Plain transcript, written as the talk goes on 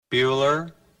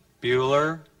Bueller,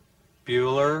 Bueller,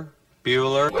 Bueller,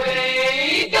 Bueller.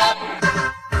 Wake up!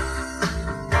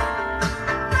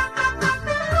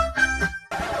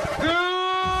 Good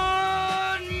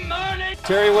morning!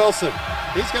 Terry Wilson,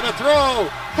 he's going to throw.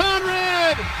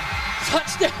 Conrad!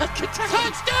 Touchdown, Kentucky!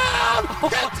 Touchdown!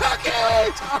 Kentucky!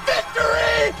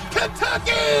 Victory!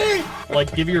 Kentucky!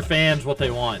 Like, give your fans what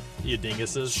they want, you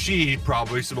dinguses. She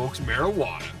probably smokes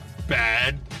marijuana.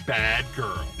 Bad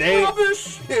girl.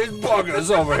 Rubbish! There's buggers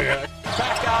over here.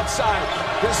 Back outside.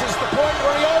 This is the point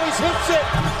where he always hits it.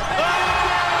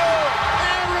 Oh!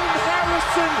 Aaron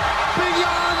Harrison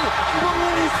beyond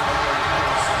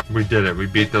belief. We did it. We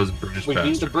beat those British We beat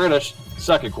bastards. the British.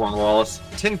 Suck it, Cornwallis.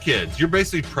 10 kids. You're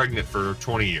basically pregnant for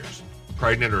 20 years.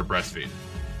 Pregnant or breastfeeding.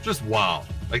 Just wild.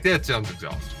 Like, that sounds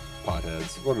exhausting.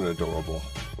 Potheads. What an adorable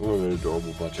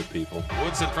bunch of people.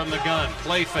 Woodson from the gun.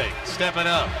 Play fake. Stepping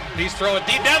up. He's throwing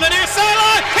deep down the near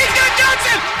sideline. He's got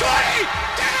Johnson. 20.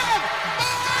 Down.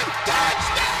 5.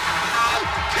 Touchdown.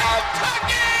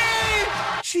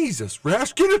 Kentucky. Jesus,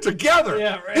 Rash, get it together.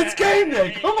 Yeah, Rash. It's game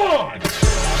day. Come on.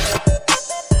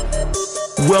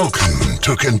 Welcome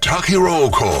to Kentucky Roll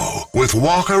Call with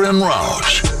Walker and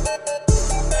Roush.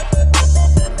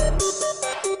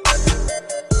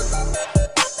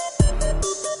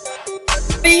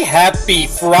 Happy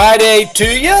Friday to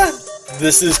you.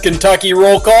 This is Kentucky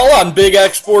Roll Call on Big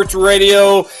X Sports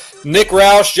Radio. Nick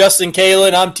Roush, Justin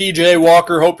Kalen, I'm TJ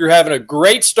Walker. Hope you're having a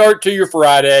great start to your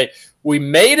Friday. We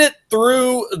made it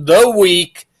through the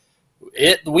week.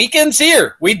 The weekend's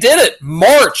here. We did it.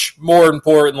 March, more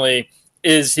importantly,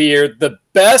 is here. The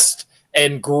best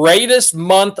and greatest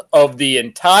month of the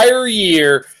entire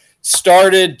year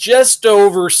started just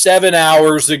over 7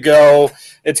 hours ago.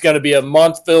 It's going to be a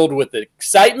month filled with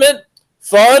excitement,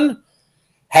 fun.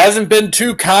 Hasn't been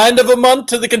too kind of a month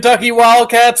to the Kentucky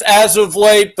Wildcats as of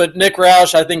late, but Nick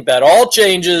Roush, I think that all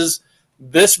changes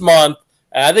this month.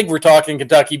 And I think we're talking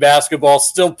Kentucky basketball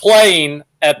still playing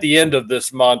at the end of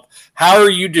this month. How are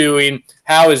you doing?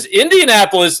 How is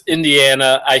Indianapolis,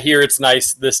 Indiana? I hear it's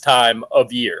nice this time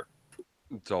of year.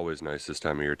 It's always nice this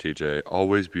time of year, TJ.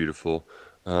 Always beautiful.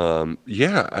 The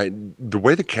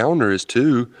way the calendar is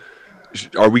too.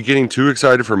 Are we getting too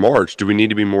excited for March? Do we need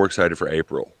to be more excited for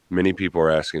April? Many people are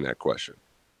asking that question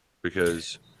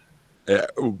because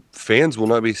fans will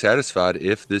not be satisfied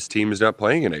if this team is not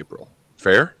playing in April.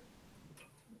 Fair?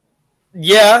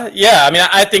 Yeah. I mean,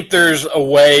 I think there's a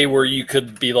way where you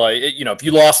could be like, if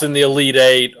you lost in the Elite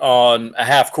Eight on a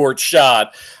half-court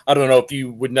shot, I don't know if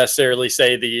you would necessarily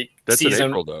say That's season. in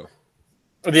April, though.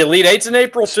 The Elite Eight's in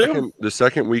April, too? The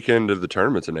second weekend of the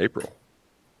tournament's in April.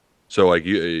 So,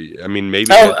 maybe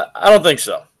I don't think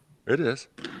so. It is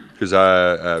because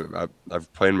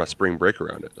I've planned my spring break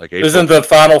around it. Like, Isn't the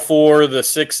Final Four the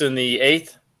 6th and the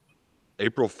 8th?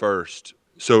 April 1st.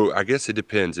 So I guess it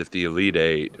depends if the Elite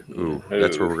Eight.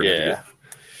 That's where we're going to get.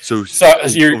 So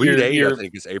Elite Eight, I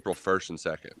think, is April 1st and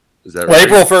 2nd. Is that right?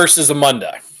 April 1st is a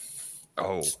Monday.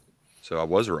 Oh, so I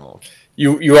was wrong.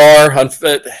 You are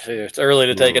unfit. It's early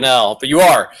to take an L, but you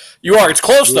are. It's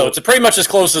close though. It's pretty much as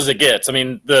close as it gets. I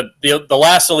mean, the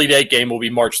last Elite Eight game will be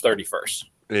March 31st.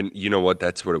 And you know what?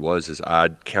 That's what it was. Is I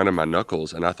counted my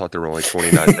knuckles, and I thought there were only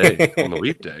 29 days on the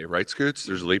leap day. Right, Scoots?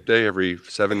 There's a leap day every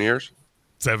 7 years.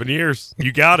 7 years.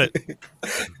 You got it.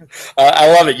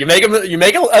 I love it. You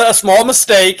make a small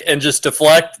mistake and just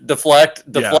deflect.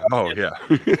 Yeah. Oh yeah.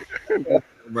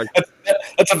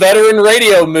 That's a veteran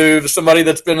radio move. Somebody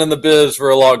that's been in the biz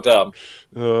for a long time.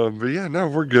 But yeah, no,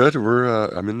 we're good.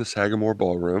 I'm in the Sagamore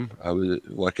Ballroom. I was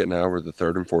lucky now. We're the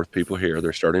third and fourth people here.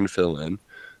 They're starting to fill in.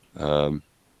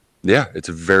 It's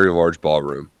a very large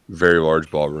ballroom.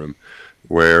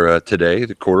 Where today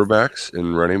the quarterbacks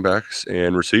and running backs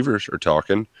and receivers are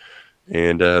talking,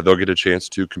 and they'll get a chance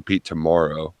to compete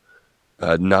tomorrow.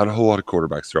 Not a whole lot of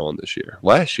quarterbacks throwing this year.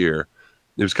 Last year,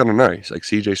 it was kind of nice. Like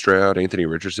C.J. Stroud, Anthony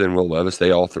Richardson, Will Levis,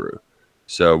 they all threw.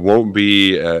 So it won't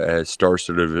be a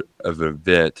star-studded of an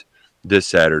event this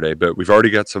Saturday, but we've already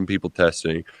got some people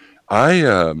testing.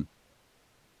 I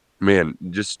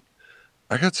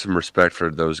got some respect for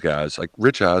those guys, like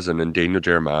Rich Eisen and Daniel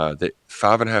Jeremiah.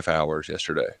 5.5 hours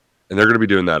yesterday, and they're going to be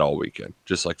doing that all weekend.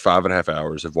 Just like 5.5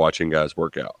 hours of watching guys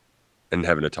work out and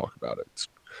having to talk about it. It's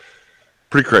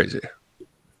pretty crazy.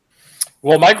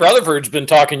 Well, Mike Rutherford's been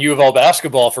talking U of L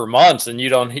basketball for months, and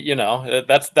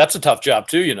that's a tough job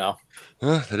too.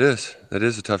 That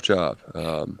is a tough job.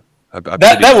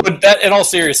 That would, in all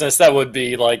seriousness, that would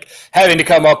be like having to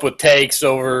come up with takes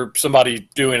over somebody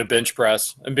doing a bench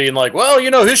press and being like, well,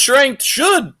 his strength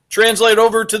should translate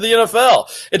over to the NFL.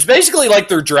 It's basically like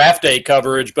their draft day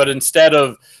coverage, but instead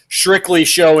of strictly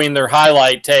showing their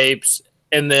highlight tapes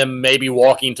and them maybe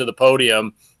walking to the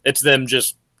podium. It's them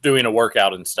just doing a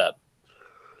workout instead.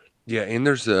 Yeah, and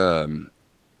there's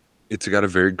it's got a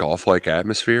very golf-like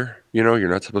atmosphere. You're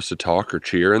not supposed to talk or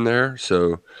cheer in there,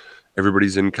 so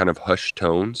everybody's in kind of hushed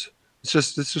tones. It's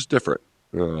just different.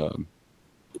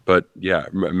 But yeah,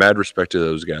 mad respect to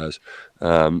those guys.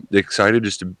 Excited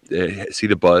just to see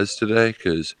the buzz today,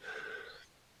 because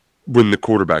when the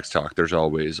quarterbacks talk, there's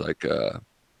always like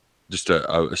just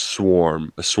a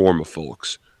swarm of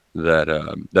folks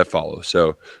that follow.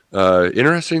 So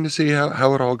interesting to see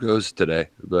how it all goes today.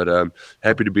 But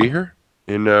happy to be here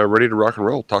and ready to rock and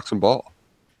roll, talk some ball.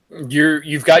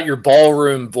 You've got your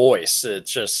ballroom voice. It's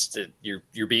just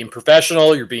you're being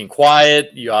professional. You're being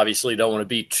quiet. You obviously don't want to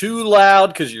be too loud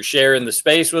because you're sharing the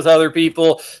space with other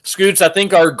people. Scoots, I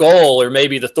think our goal, or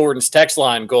maybe the Thornton's text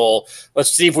line goal,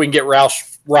 let's see if we can get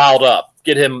Roush riled up,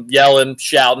 get him yelling,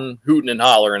 shouting, hooting, and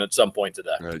hollering at some point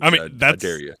today. I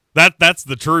dare you. That's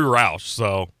the true Roush.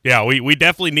 So yeah, we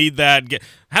definitely need that.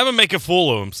 Have him make a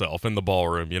fool of himself in the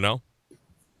ballroom.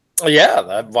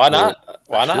 Yeah, why not?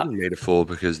 Why not? They made a fool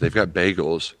because they've got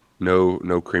bagels, no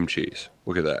cream cheese.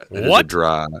 Look at that. What?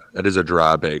 That is a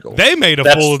dry bagel. They made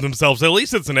a fool of themselves. At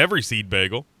least it's an every seed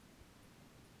bagel.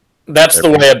 That's the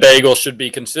way a bagel should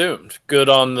be consumed. Good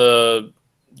on the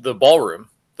ballroom,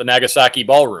 the Nagasaki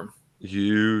ballroom.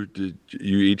 You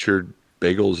eat your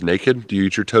bagels naked? Do you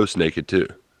eat your toast naked too?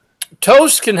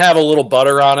 Toast can have a little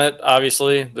butter on it,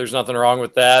 obviously. There's nothing wrong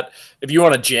with that. If you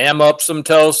want to jam up some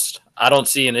toast, I don't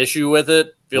see an issue with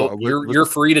it. You're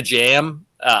free to jam.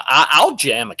 I'll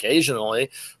jam occasionally,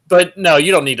 but no,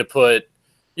 you don't need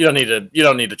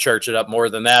to church it up more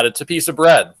than that. It's a piece of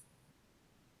bread.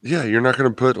 Yeah, you're not going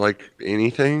to put like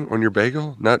anything on your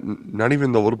bagel? Not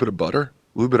even a little bit of butter?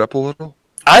 Lube it up a little?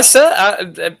 I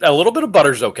said a little bit of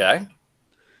butter's okay.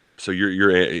 So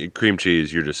you're cream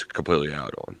cheese, you're just completely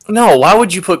out on. No, why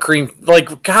would you put cream?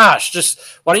 Like, gosh,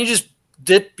 why don't you just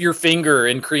dip your finger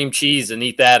in cream cheese and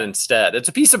eat that instead? It's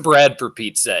a piece of bread, for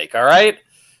Pete's sake, all right?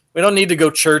 We don't need to go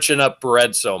churching up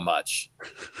bread so much.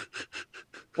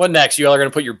 What next? You all are going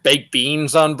to put your baked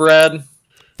beans on bread?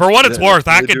 For what it's worth,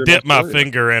 I could dip my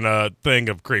finger in a thing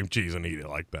of cream cheese and eat it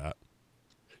like that.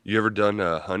 You ever done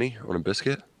honey on a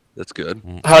biscuit? That's good.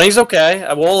 Honey's okay.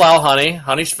 I will allow honey.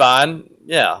 Honey's fine.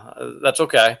 Yeah, that's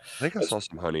okay. I think I saw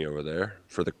some honey over there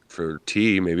for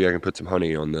tea. Maybe I can put some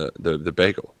honey on the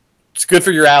bagel. It's good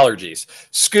for your allergies.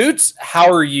 Scoots, how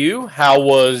are you? How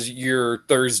was your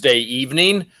Thursday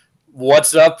evening?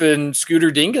 What's up in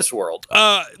Scooter Dingus world?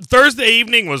 Thursday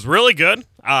evening was really good.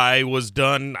 I was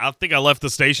done. I think I left the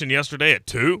station yesterday at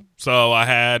 2, so I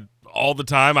had all the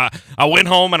time. I went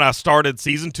home and I started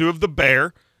season 2 of The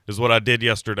Bear. Is what I did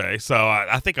yesterday. So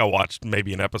I think I watched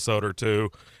maybe an episode or two,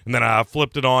 and then I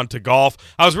flipped it on to golf.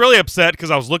 I was really upset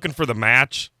because I was looking for the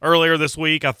match earlier this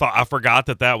week. I forgot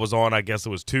that was on. I guess it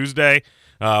was Tuesday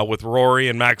with Rory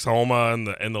and Max Homa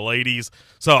and the ladies.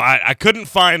 So I couldn't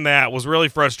find that. Was really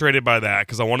frustrated by that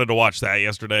because I wanted to watch that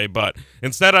yesterday, but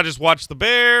instead I just watched The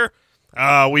Bear.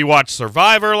 We watched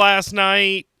Survivor last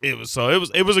night. It was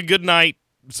a good night.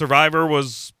 Survivor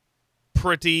was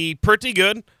pretty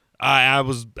good. I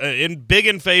was big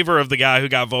in favor of the guy who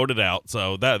got voted out,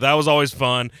 so that was always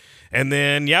fun. And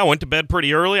then, I went to bed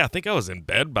pretty early. I think I was in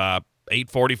bed by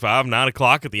 8:45, 9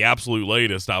 o'clock at the absolute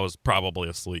latest. I was probably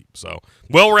asleep. So,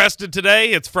 well-rested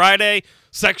today. It's Friday,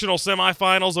 sectional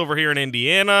semifinals over here in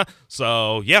Indiana.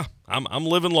 So, I'm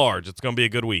living large. It's going to be a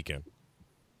good weekend.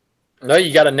 No,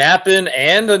 you got a nap in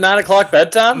and a 9 o'clock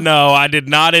bedtime? No, I did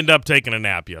not end up taking a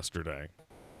nap yesterday.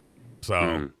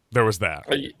 So, there was that.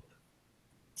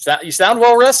 You sound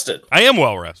well rested. I am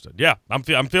well rested. Yeah, I'm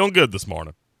feeling good this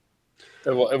morning.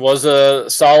 It was a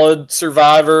solid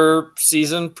Survivor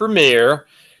season premiere.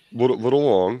 Little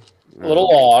long. A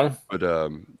little long. But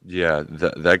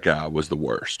that guy was the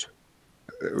worst.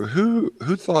 Who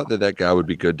thought that guy would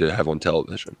be good to have on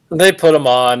television? They put him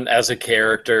on as a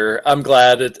character. I'm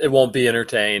glad it won't be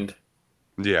entertained.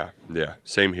 Yeah,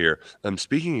 same here.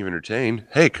 Speaking of entertained,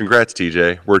 hey, congrats,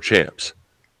 TJ. We're champs.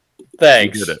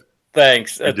 Thanks. You did it.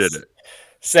 Thanks. You did it.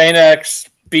 St. X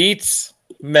beats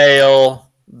Mail.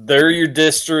 They're your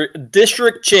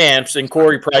district champs. And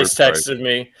Corey Price texted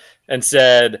me and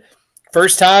said,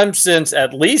 first time since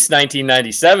at least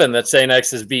 1997 that St.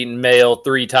 X has beaten Mail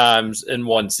 3 times in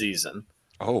one season.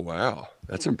 Oh, wow.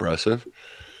 That's impressive.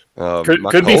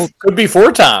 Could be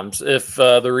 4 times if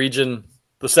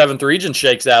the 7th region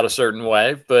shakes out a certain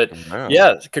way, but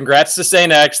congrats to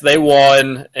St. X. They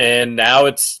won, and now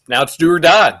it's do or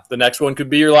die. The next one could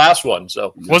be your last one.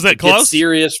 So was it close? Get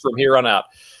serious from here on out.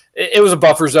 It was a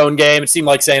buffer zone game. It seemed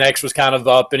like St. X was kind of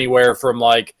up anywhere from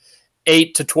like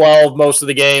 8 to 12 most of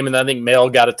the game, and I think Male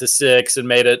got it to 6 and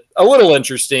made it a little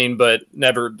interesting, but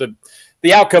never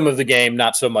the outcome of the game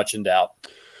not so much in doubt.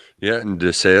 Yeah, and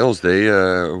DeSales, they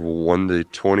won the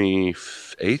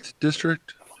 28th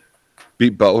district,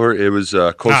 beat Butler. It was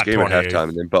a close Not game 28th. at halftime,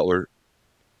 and then Butler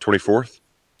 24th,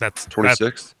 That's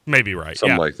 26th, maybe right.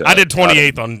 something yeah. like that. I did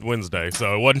 28th on Wednesday,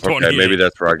 so it wasn't 28. Okay, maybe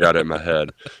that's where I got it in my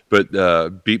head.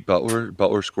 But beat Butler.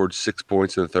 Butler scored 6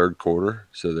 points in the third quarter,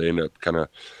 so they ended up kind of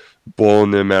blowing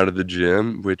them out of the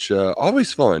gym, which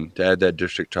always fun to add that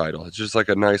district title. It's just like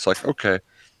a nice, like, okay,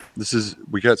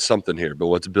 we got something here, but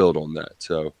let's build on that.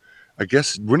 So I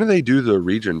guess, when do they do the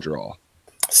region draw?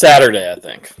 Saturday, I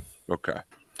think. Okay.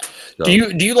 So, Do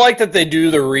you like that they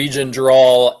do the region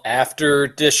draw after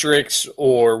districts,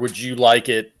 or would you like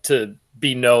it to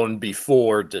be known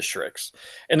before districts?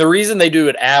 And the reason they do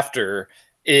it after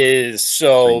is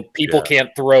so people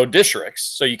can't throw districts.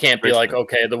 So you can't be like,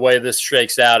 okay, the way this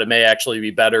shakes out, it may actually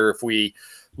be better if we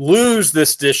lose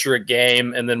this district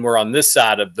game and then we're on this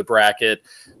side of the bracket.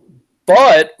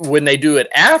 But when they do it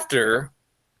after,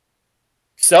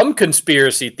 some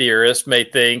conspiracy theorists may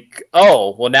think,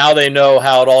 oh, well, now they know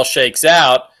how it all shakes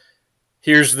out.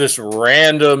 Here's this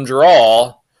random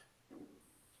draw.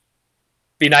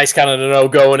 Be nice kind of to know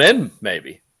going in,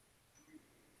 maybe.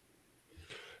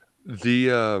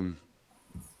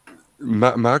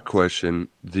 My question,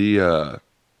 did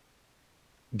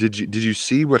you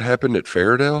see what happened at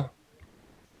Fairdale?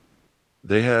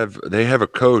 They have a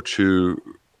coach who,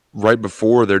 right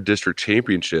before their district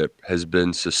championship, has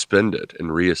been suspended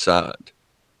and reassigned.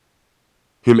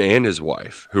 Him and his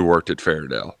wife, who worked at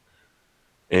Fairdale.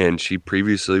 And she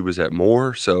previously was at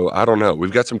Moore, so I don't know.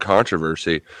 We've got some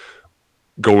controversy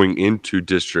going into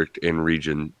district and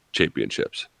region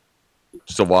championships.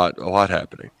 Just a lot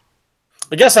happening.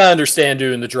 I guess I understand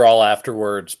doing the draw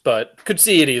afterwards, but could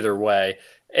see it either way.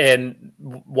 And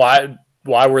why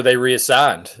were they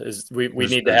reassigned? We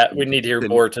need to hear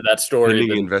more to that story.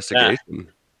 Investigation.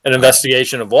 An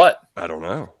investigation of what? I don't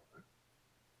know.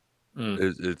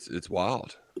 It's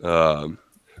wild.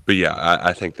 But yeah,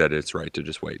 I think that it's right to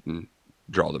just wait and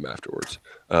draw them afterwards.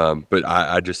 But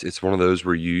I just, it's one of those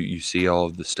where you see all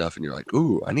of the stuff and you're like,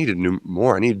 ooh, I need to know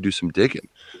more. I need to do some digging.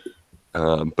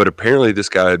 But apparently this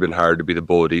guy had been hired to be the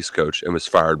Bullitt East coach and was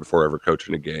fired before ever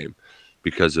coaching a game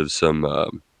because of some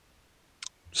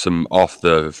off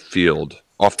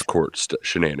the court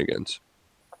shenanigans.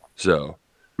 So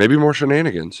maybe more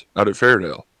shenanigans out at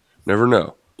Fairdale. Never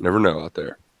know out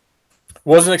there.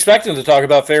 Wasn't expecting to talk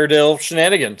about Fairdale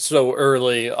shenanigans so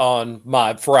early on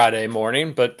my Friday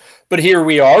morning, but here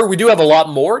we are. We do have a lot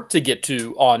more to get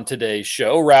to on today's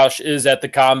show. Roush is at the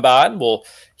Combine. We'll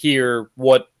hear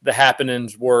what the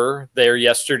happenings were there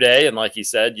yesterday. And like he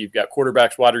said, you've got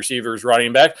quarterbacks, wide receivers,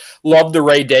 running back. Love the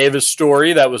Ray Davis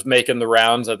story that was making the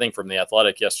rounds, I think, from The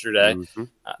Athletic yesterday. Mm-hmm.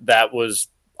 That was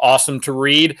awesome to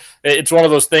read. It's one of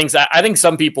those things. I think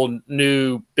some people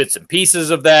knew bits and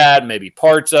pieces of that, maybe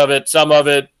parts of it, some of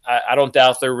it. I don't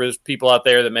doubt there was people out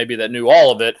there that knew all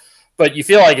of it. But you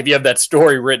feel like if you have that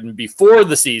story written before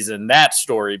the season,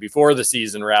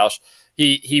 Roush,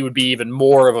 he would be even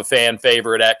more of a fan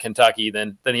favorite at Kentucky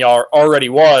than he already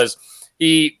was.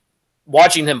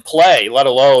 Watching him play, let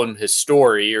alone his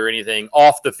story or anything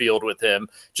off the field with him,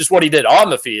 just what he did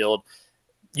on the field,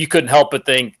 you couldn't help but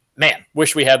think, man,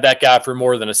 wish we had that guy for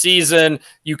more than a season.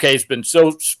 UK's been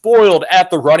so spoiled at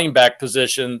the running back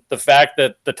position. The fact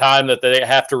that the time that they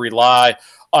have to rely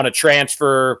on a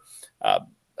transfer,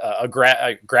 a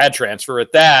grad transfer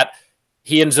at that,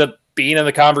 he ends up being in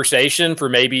the conversation for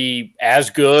maybe as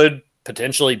good,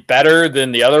 potentially better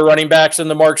than the other running backs in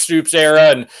the Mark Stoops era.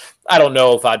 And I don't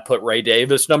know if I'd put Ray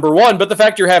Davis number one, but the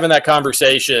fact you're having that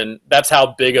conversation, that's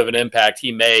how big of an impact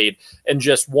he made in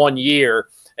just 1 year.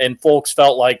 And folks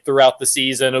felt like throughout the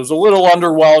season, it was a little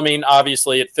underwhelming.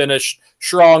 Obviously, it finished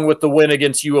strong with the win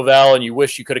against U of L, and you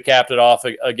wish you could have capped it off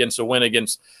against a win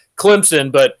against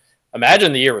Clemson. But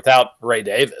imagine the year without Ray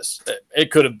Davis.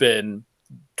 It could have been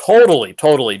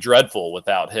totally dreadful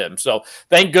without him. So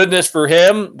thank goodness for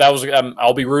him. That was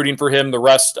I'll be rooting for him the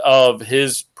rest of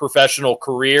his professional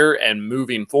career and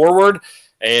moving forward.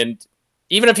 And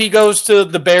even if he goes to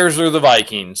the Bears or the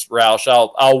Vikings, Roush,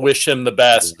 I'll wish him the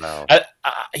best. Wow.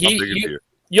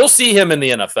 You'll see him in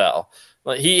the NFL.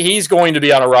 He's going to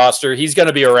be on a roster. He's going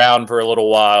to be around for a little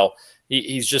while.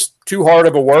 He's just too hard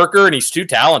of a worker, and he's too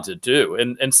talented too.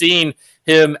 And seeing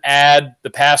him add the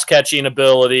pass catching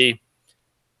ability,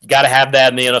 you got to have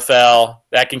that in the NFL.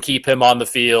 That can keep him on the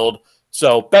field.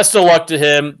 So best of luck to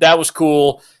him. That was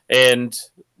cool. And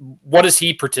what is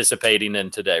he participating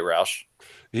in today, Roush?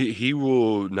 He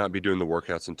will not be doing the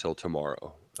workouts until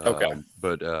tomorrow. Okay.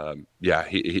 Yeah,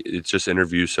 it's just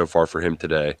interviews so far for him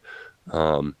today.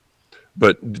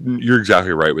 But you're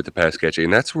exactly right with the pass catching.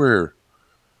 And that's where,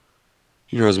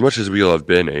 as much as we love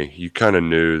Benny, you kind of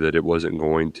knew that it wasn't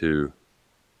going to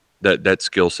that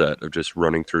skill set of just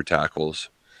running through tackles.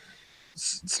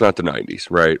 It's not the 90s,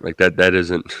 right? Like that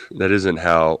isn't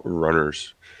how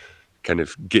runners kind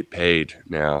of get paid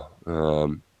now.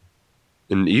 And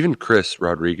even Chris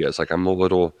Rodriguez, like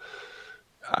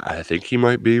I think he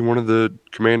might be one of the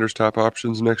Commanders' top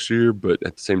options next year, but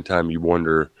at the same time, you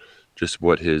wonder just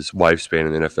what his lifespan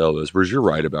in the NFL is. Whereas you're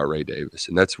right about Ray Davis,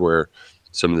 and that's where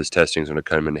some of this testing is going to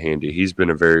come in handy. He's been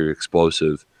a very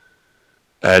explosive,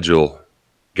 agile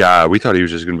guy. We thought he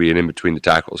was just going to be an in-between the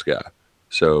tackles guy.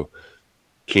 So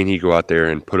can he go out there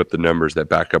and put up the numbers that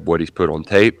back up what he's put on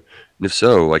tape? And if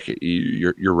so, like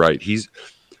you're right.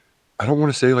 I don't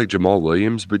want to say like Jamal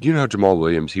Williams, but you know how Jamal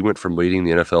Williams, he went from leading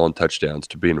the NFL in touchdowns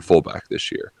to being a fullback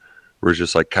this year. Where it's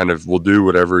just like kind of will do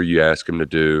whatever you ask him to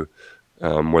do,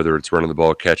 whether it's running the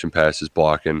ball, catching passes,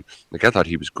 blocking. Like I thought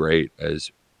he was great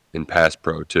as in pass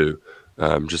pro too,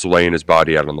 just laying his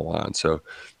body out on the line. So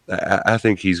I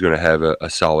think he's going to have a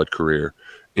solid career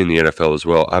in the NFL as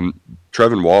well.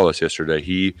 Trevin Wallace yesterday,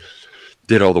 he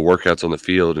did all the workouts on the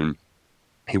field, and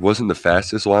he wasn't the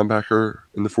fastest linebacker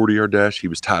in the 40-yard dash. He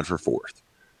was tied for fourth.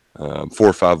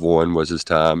 4.51 was his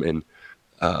time. And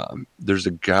there's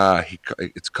a guy,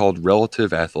 it's called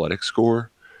Relative Athletic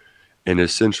Score. And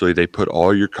essentially they put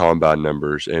all your combine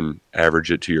numbers and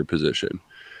average it to your position.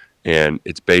 And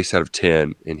it's based out of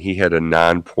 10. And he had a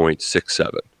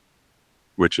 9.67,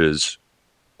 which is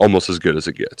almost as good as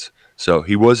it gets. So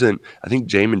he wasn't, I think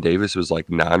Jamin Davis was like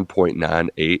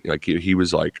 9.98. Like he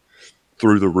was like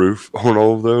through the roof on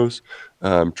all of those.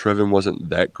 Trevin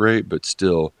wasn't that great, but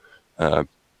still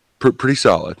pretty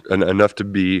solid, enough to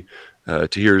be to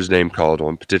hear his name called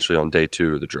on potentially on day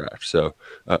 2 of the draft. So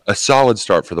a solid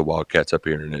start for the Wildcats up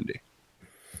here in Indy.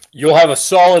 You'll have a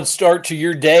solid start to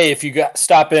your day if you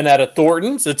stop in at a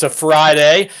Thornton's. It's a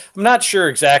Friday. I'm not sure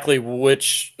exactly what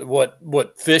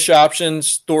fish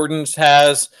options Thornton's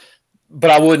has, but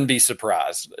I wouldn't be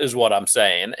surprised, is what I'm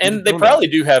saying. And they probably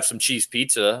do have some cheese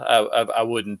pizza. I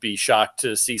wouldn't be shocked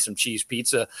to see some cheese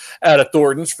pizza at a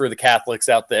Thornton's for the Catholics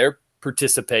out there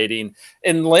participating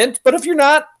in Lent. But if you're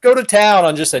not, go to town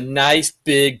on just a nice,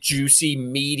 big, juicy,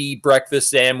 meaty breakfast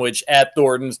sandwich at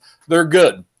Thornton's. They're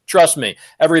good. Trust me,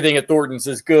 everything at Thornton's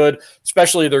is good,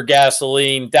 especially their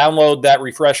gasoline. Download that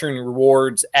Refreshing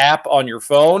Rewards app on your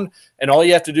phone, and all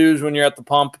you have to do is when you're at the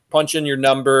pump, punch in your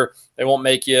number. They won't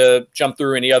make you jump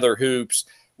through any other hoops.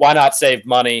 Why not save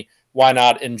money? Why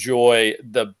not enjoy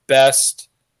the best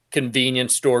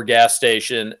convenience store gas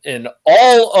station in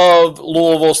all of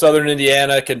Louisville, Southern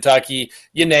Indiana, Kentucky,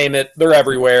 you name it. They're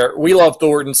everywhere. We love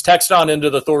Thornton's. Text on into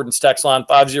the Thornton's text line,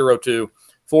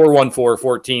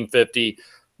 502-414-1450.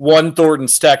 One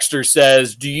Thornton's texter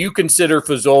says, do you consider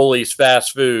Fazoli's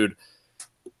fast food?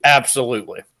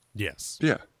 Absolutely. Yes.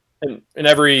 Yeah. In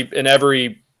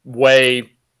every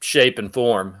way, shape, and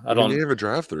form. They have a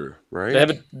drive-through, right? They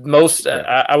have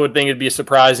I would think it'd be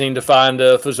surprising to find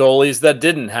Fazoli's that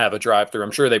didn't have a drive-through. I'm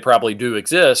sure they probably do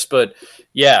exist, but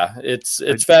yeah,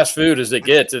 it's fast food as it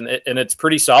gets, and it's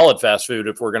pretty solid fast food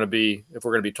if we're gonna be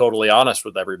totally honest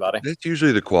with everybody. That's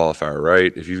usually the qualifier,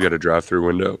 right? If you've got a drive-through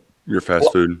window, you're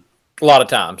fast food. A lot of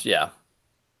times, yeah.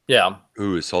 Yeah.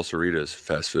 Ooh, is Salsaritas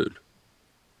fast food?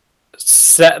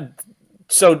 So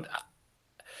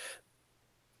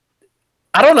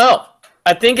I don't know.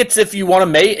 I think it's if you want to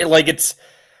make it like it's.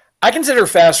 I consider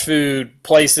fast food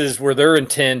places where their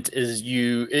intent is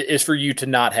for you to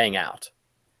not hang out,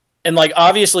 and like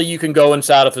obviously you can go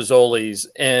inside of Fazoli's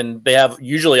and they have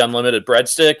usually unlimited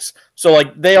breadsticks, so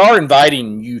like they are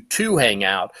inviting you to hang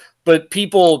out, but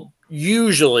people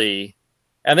usually.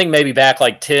 I think maybe back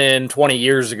like 10, 20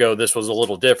 years ago, this was a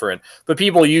little different. But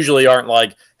people usually aren't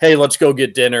like, hey, let's go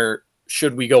get dinner.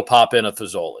 Should we go pop in a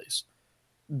Fazoli's?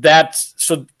 That's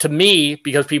so to me,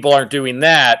 because people aren't doing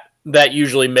that, that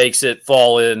usually makes it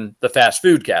fall in the fast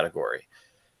food category.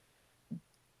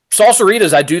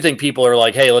 Salsaritas, I do think people are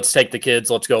like, hey, let's take the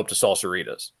kids. Let's go up to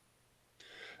Salsaritas.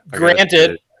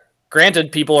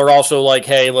 Granted, people are also like,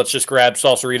 hey, let's just grab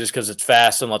Salsaritas because it's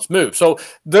fast and let's move. So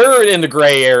they're in the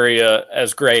gray area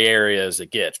as it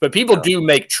gets. But people do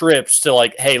make trips to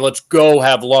like, hey, let's go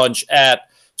have lunch at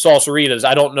Salsaritas.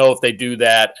 I don't know if they do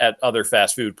that at other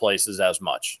fast food places as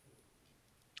much.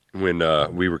 When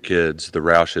we were kids, the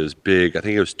Roush's big, I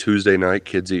think it was Tuesday night,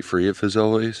 kids eat free at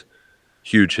Fazoli's.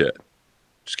 Huge hit.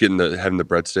 Just having the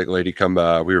breadstick lady come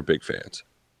by. We were big fans.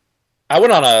 I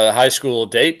went on a high school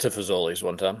date to Fazoli's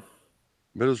one time.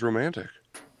 But it was romantic.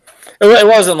 It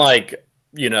wasn't like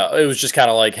it was just kind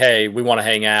of like, hey, we want to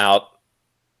hang out.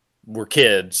 We're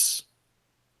kids.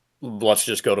 Let's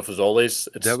just go to Fazoli's.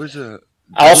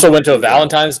 I also went to a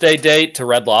Valentine's Day date to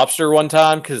Red Lobster one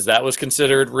time because that was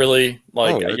considered really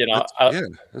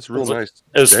that's real nice.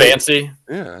 It was fancy.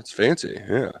 Yeah, it's fancy.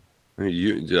 Yeah, I mean,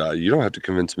 you don't have to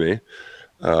convince me.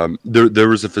 There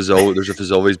was there's a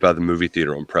Fazoli's by the movie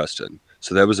theater on Preston,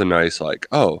 so that was a nice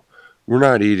we're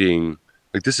not eating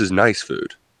this is nice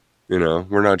food.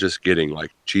 We're not just getting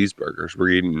cheeseburgers. We're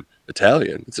eating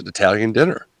Italian. It's an Italian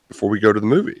dinner before we go to the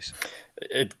movies.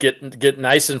 Get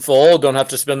nice and full. Don't have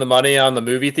to spend the money on the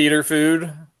movie theater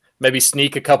food. Maybe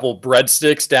sneak a couple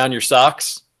breadsticks down your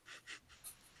socks.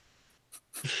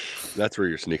 That's where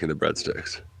you're sneaking the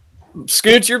breadsticks.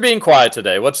 Scoots, you're being quiet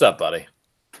today. What's up, buddy?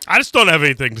 I just don't have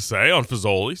anything to say on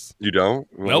Fazoli's. You don't?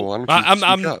 Well, nope.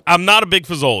 I'm not a big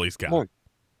Fazoli's guy.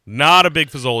 Not a big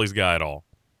Fazoli's guy at all.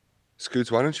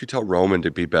 Scoots, why don't you tell Roman to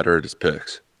be better at his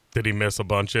picks? Did he miss a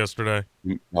bunch yesterday?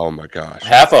 Oh my gosh.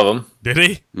 Half of them. Did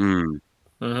he? Mm-hmm.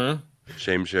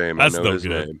 Shame. That's I know no his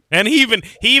good. name. And he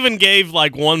even gave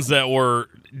ones that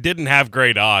didn't have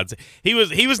great odds. He was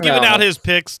giving out his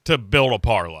picks to build a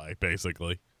parlay,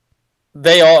 basically.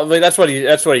 That's what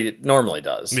he normally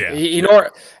does. Yeah.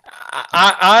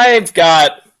 I've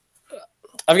got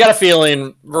a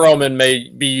feeling Roman may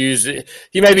be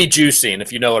juicing,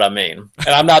 if you know what I mean. And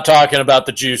I'm not talking about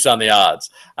the juice on the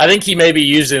odds. I think he may be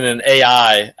using an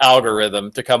AI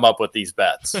algorithm to come up with these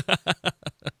bets.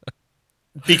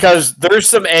 Because there's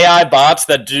some AI bots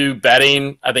that do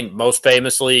betting. I think most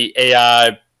famously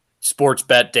AI Sports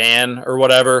Bet Dan or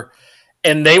whatever.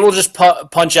 And they will just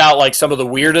punch out some of the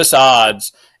weirdest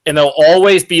odds. And they'll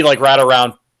always be right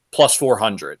around plus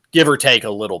 400, give or take a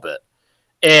little bit.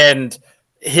 And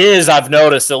I've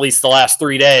noticed at least the last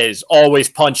 3 days, always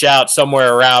punch out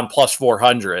somewhere around plus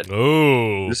 400.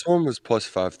 Oh, this one was plus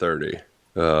 530.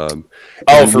 For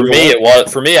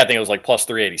me, I think it was plus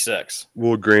 386.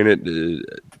 Well, granted,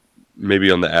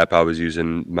 maybe on the app I was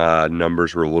using, my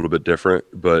numbers were a little bit different,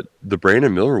 but the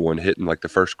Brandon Miller one hit in the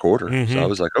first quarter. Mm-hmm. So I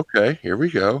was like, okay, here we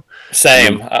go.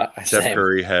 Same. Steph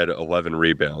Curry had 11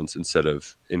 rebounds instead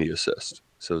of any assist.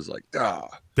 So it was like,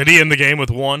 Did he end the game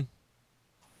with one?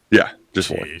 Yeah,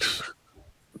 just one.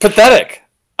 Pathetic.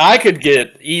 I could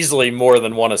get easily more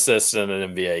than one assist in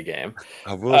an NBA game.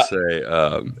 I will say,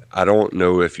 I don't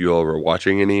know if you all were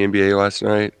watching any NBA last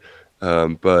night,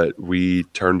 but we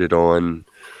turned it on.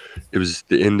 It was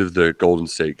the end of the Golden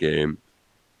State game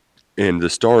and the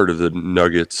start of the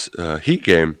Nuggets Heat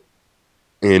game.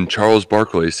 And Charles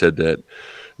Barkley said that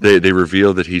they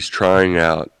revealed that he's trying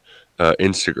out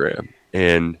Instagram.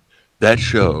 And that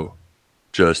show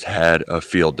just had a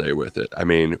field day with it. I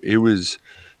mean, it was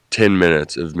 10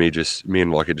 minutes of me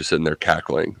and Lucky just sitting there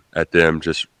cackling at them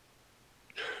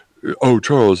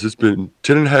Charles, it's been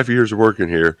 10 and a half years of working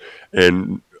here,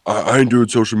 and I ain't doing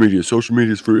social media. Social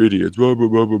media is for idiots, blah, blah,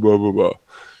 blah, blah, blah, blah, blah.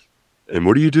 And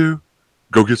what do?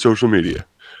 Go get social media.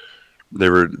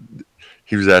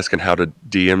 He was asking how to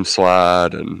DM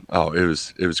slide, and it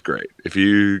was great. If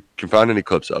you can find any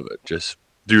clips of it, just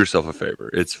do yourself a favor.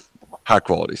 It's high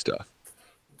quality stuff.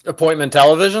 Appointment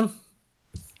television?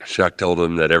 Shaq told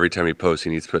him that every time he posts, he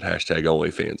needs to put hashtag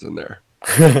OnlyFans in there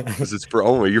because it's for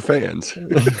only your fans.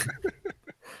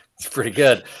 It's pretty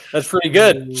good. That's pretty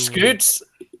good. Scoots,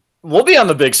 we'll be on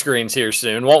the big screens here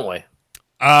soon, won't we?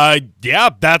 Yeah,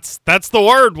 that's the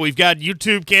word. We've got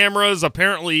YouTube cameras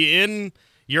apparently in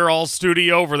your all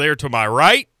studio over there to my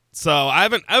right. So I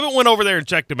haven't went over there and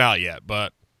checked them out yet,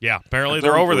 but yeah, apparently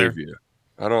they're over there.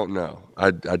 I don't know. I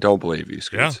don't believe you,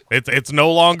 Scoots. Yeah, it's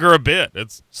no longer a bit.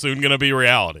 It's soon going to be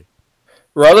reality.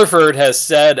 Rutherford has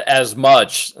said as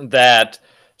much that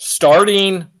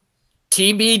starting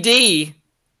TBD,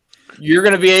 you're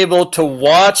going to be able to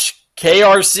watch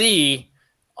KRC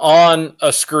on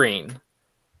a screen.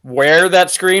 Where that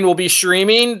screen will be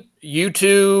streaming,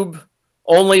 YouTube,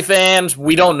 OnlyFans,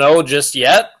 we don't know just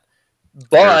yet.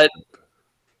 But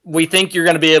we think you're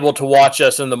going to be able to watch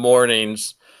us in the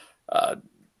mornings.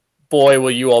 Boy,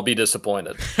 will you all be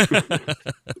disappointed.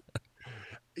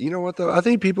 You know what, though? I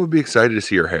think people would be excited to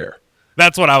see your hair.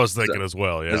 That's what I was thinking as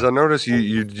well, yeah. As I noticed,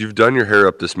 you've done your hair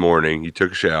up this morning. You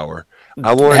took a shower.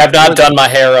 I have not done my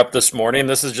hair up this morning.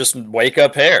 This is just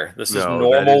wake-up hair. This is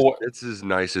normal. It's as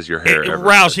nice as your hair ever.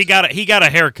 Roush, he got a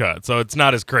haircut, so it's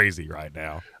not as crazy right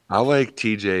now. I like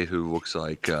TJ, who looks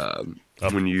like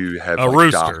when you have a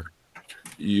rooster. Doc.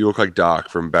 You look like Doc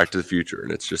from Back to the Future,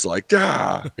 and it's just like,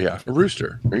 yeah, a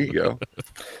rooster. There you go.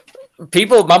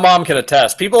 My mom can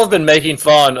attest. People have been making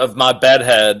fun of my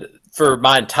bedhead for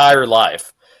my entire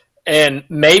life. And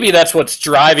maybe that's what's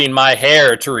driving my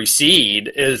hair to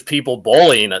recede is people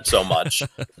bullying it so much.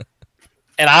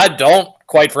 And I don't,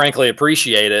 quite frankly,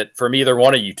 appreciate it from either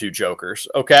one of you two jokers,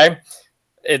 okay?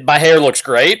 My hair looks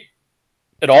great.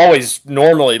 It always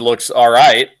normally looks all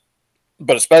right,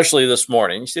 but especially this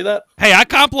morning. You see that? Hey, I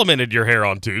complimented your hair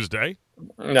on Tuesday.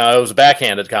 No, it was a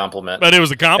backhanded compliment. But it was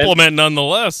a compliment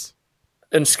nonetheless.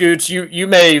 And Scoots, you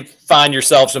may find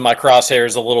yourselves in my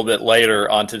crosshairs a little bit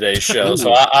later on today's show.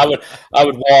 So I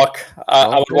would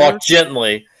walk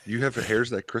gently. You have hairs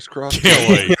that crisscross? Can't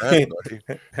wait. I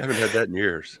haven't had that in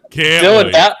years.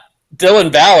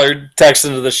 Dylan Ballard texts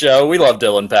into the show. We love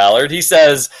Dylan Ballard. He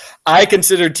says, I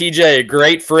consider TJ a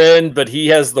great friend, but he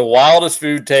has the wildest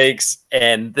food takes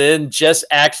and then just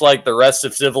acts like the rest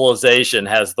of civilization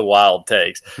has the wild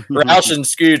takes. Roush and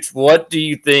Scoots, what do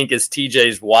you think is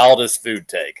TJ's wildest food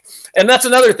take? And that's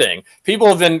another thing. People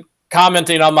have been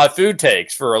commenting on my food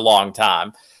takes for a long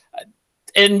time.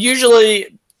 And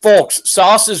usually, folks,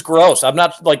 sauce is gross. I'm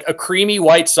not like a creamy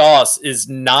white sauce is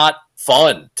not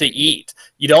fun to eat.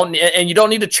 You don't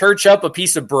need to church up a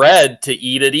piece of bread to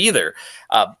eat it either.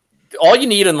 All you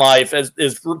need in life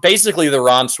is basically the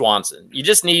Ron Swanson. You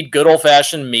just need good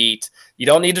old-fashioned meat. You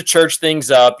don't need to church things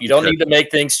up. You don't need to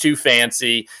make things too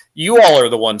fancy. You all are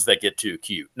the ones that get too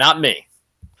cute, not me.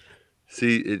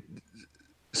 See,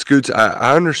 Scoots,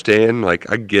 I understand.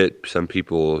 Like, I get some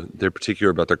people, they're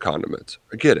particular about their condiments.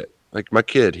 I get it. Like, my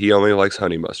kid, he only likes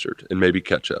honey mustard and maybe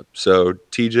ketchup. So,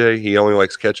 TJ, he only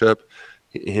likes ketchup.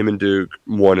 Him and Duke,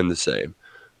 one and the same.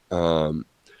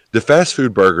 The fast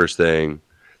food burgers thing,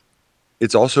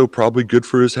 it's also probably good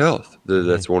for his health.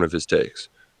 That's one of his takes.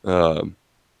 But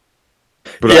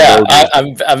yeah,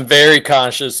 I'm very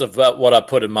conscious of what I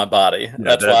put in my body. Yeah,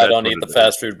 that's why I don't eat the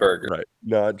fast food burger. Right,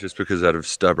 not just because out of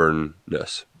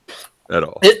stubbornness at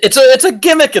all. It's a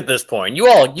gimmick at this point. You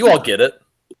all get it.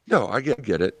 No, I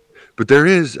get it. But there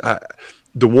is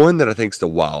the one that I think is the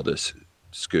wildest,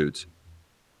 Scoots.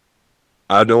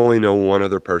 I only know one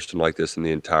other person like this in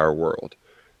the entire world.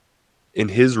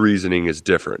 And his reasoning is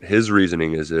different. His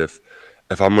reasoning is if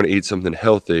I'm going to eat something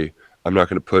healthy, I'm not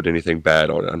going to put anything bad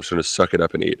on it. I'm just going to suck it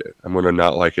up and eat it. I'm going to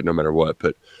not like it no matter what.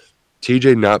 But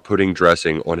TJ not putting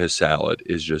dressing on his salad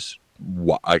is just,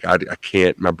 I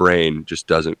can't, my brain just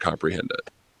doesn't comprehend it.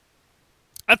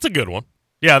 That's a good one.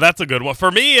 Yeah, that's a good one.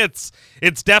 For me, it's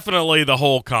definitely the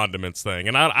whole condiments thing.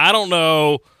 And I don't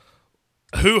know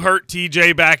who hurt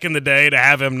TJ back in the day to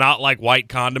have him not like white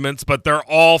condiments, but they're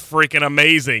all freaking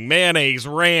amazing. Mayonnaise,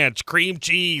 ranch, cream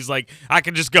cheese. Like, I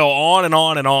could just go on and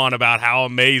on and on about how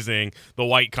amazing the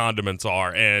white condiments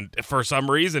are. And for some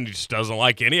reason, he just doesn't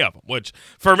like any of them, which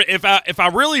for me, if I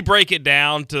really break it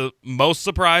down to most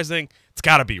surprising, it's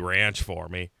got to be ranch for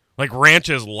me. Like, ranch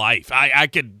is life. I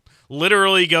could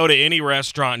literally go to any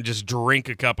restaurant and just drink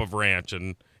a cup of ranch,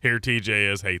 and here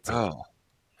TJ hates it. Oh.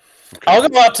 Okay. I'll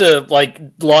go out to like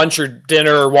lunch or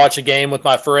dinner or watch a game with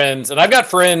my friends, and I've got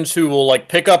friends who will like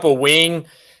pick up a wing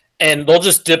and they'll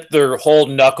just dip their whole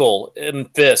knuckle and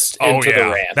fist into the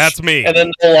ranch. That's me. And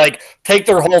then they'll like take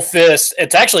their whole fist.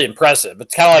 It's actually impressive.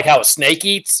 It's kind of like how a snake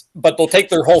eats, but they'll take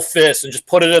their whole fist and just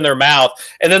put it in their mouth,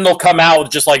 and then they'll come out with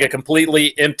just like a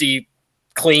completely empty,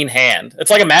 clean hand. It's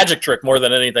like a magic trick more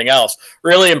than anything else.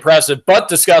 Really impressive, but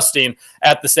disgusting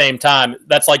at the same time.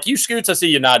 That's like you, Scoots. I see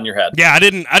you nodding your head. Yeah, I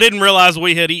didn't realize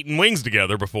we had eaten wings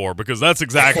together before, because that's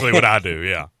exactly what I do.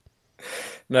 Yeah.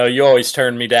 No, you always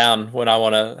turn me down when I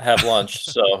want to have lunch.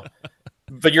 So,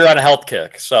 but you're on a health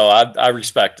kick, so I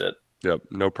respect it. Yep.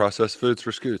 No processed foods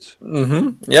for Scoots.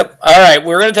 Mm-hmm. Yep. All right,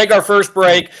 we're gonna take our first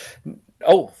break.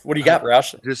 Oh, what do you got,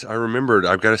 Roush? I remembered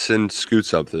I've got to send Scoot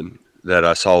something that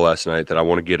I saw last night that I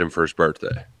want to get him for his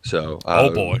birthday. So,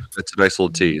 oh boy, that's a nice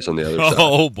little tease on the other side.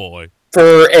 Oh boy,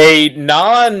 for a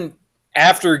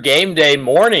non-after game day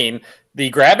morning,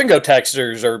 the grab and go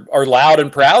texters are loud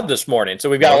and proud this morning. So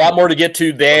we've got a lot more to get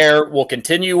to there. We'll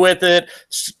continue with it.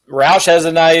 Roush has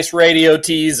a nice radio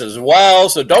tease as well.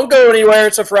 So don't go anywhere.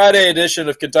 It's a Friday edition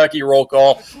of Kentucky Roll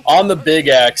Call on the Big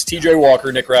X. TJ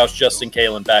Walker, Nick Roush, Justin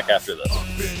Kalen back after this. Up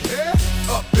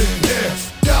in here,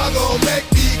 y'all gonna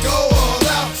make me go all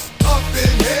out. Up in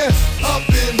here,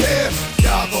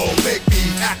 y'all gonna make me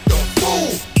act a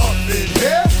fool. Up in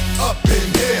here,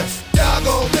 y'all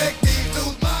gonna make me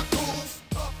lose my cool.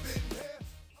 Up in here.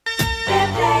 They're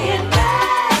playing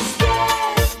basketball.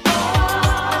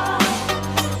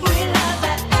 We love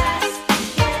that basketball.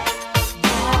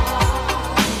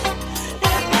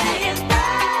 They're playing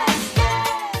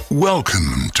basketball.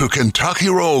 Welcome to Kentucky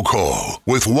Roll Call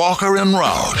with Walker and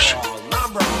Roush.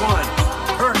 Number one,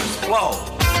 Curtis Blow.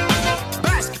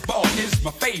 Basketball is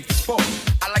my favorite sport.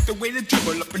 I like to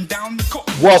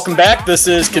Welcome back. This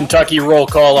is Kentucky Roll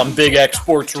Call on Big X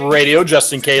Sports Radio.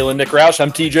 Justin Kalen, Nick Roush.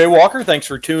 I'm TJ Walker. Thanks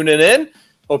for tuning in.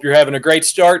 Hope you're having a great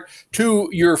start to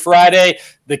your Friday.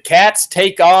 The Cats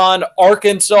take on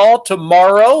Arkansas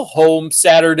tomorrow. Home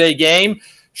Saturday game.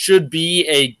 Should be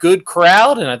a good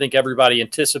crowd, and I think everybody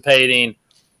anticipating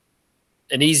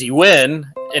an easy win.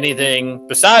 Anything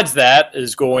besides that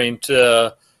is going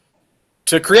to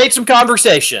create some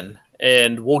conversation,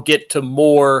 and we'll get to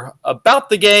more about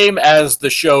the game as the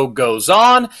show goes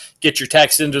on. Get your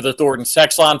text into the Thornton's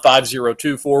text line,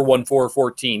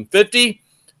 502-414-1450.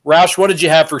 Roush, what did you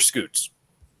have for Scoots?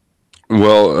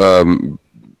 Well,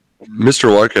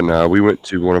 Mr. Luck and I, we went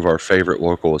to one of our favorite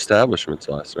local establishments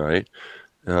last night,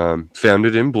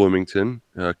 founded in Bloomington,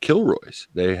 Kilroy's.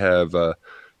 They have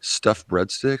stuffed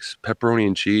breadsticks, pepperoni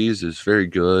and cheese is very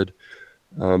good.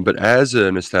 But as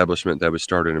an establishment that was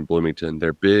started in Bloomington,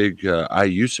 they're big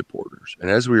IU supporters. And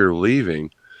as we were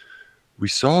leaving, we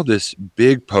saw this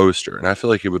big poster, and I feel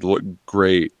like it would look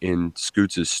great in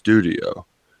Scoots' studio.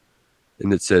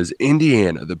 And it says,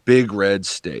 Indiana, the big red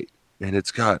state. And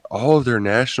it's got all of their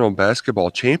national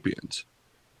basketball champions.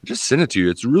 I just sent it to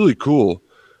you. It's really cool.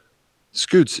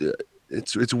 Scoots,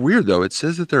 it's weird, though. It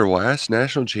says that their last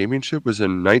national championship was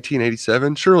in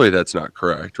 1987. Surely that's not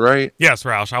correct, right? Yes,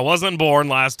 Roush. I wasn't born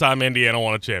last time Indiana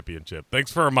won a championship.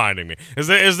 Thanks for reminding me. Is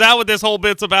that what this whole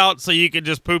bit's about? So you could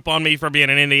just poop on me for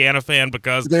being an Indiana fan?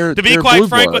 Because to be quite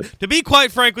frank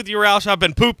with you, Roush, I've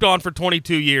been pooped on for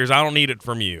 22 years. I don't need it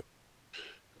from you.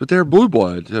 But they're blue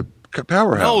blood, a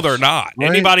powerhouse. No, they're not.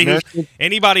 Right?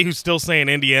 Anybody who's still saying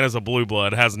Indiana's a blue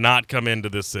blood has not come into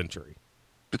this century.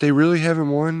 But they really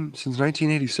haven't won since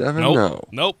 1987?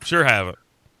 Nope, sure haven't.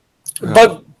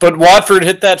 But Watford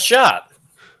hit that shot.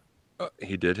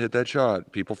 He did hit that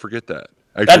shot. People forget that.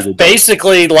 Actually, that's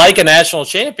basically like a national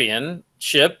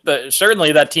championship, but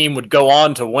certainly that team would go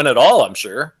on to win it all, I'm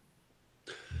sure.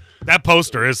 That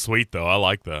poster is sweet, though. I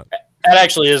like that. That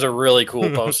actually is a really cool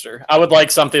poster. I would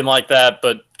like something like that,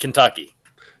 but Kentucky.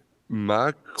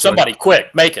 Somebody,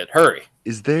 quick, make it, hurry.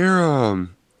 Is there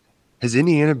has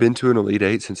Indiana been to an Elite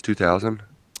Eight since 2000?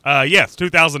 Yes,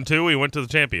 2002 we went to the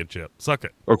championship. Suck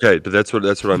it. Okay, but that's what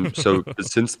I'm. So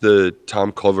since the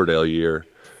Tom Cloverdale year,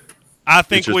 I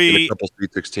think been a couple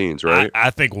Sweet 16s, right? I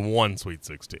think one Sweet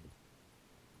 16.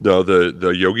 No,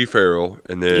 the Yogi Ferrell,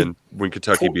 and then when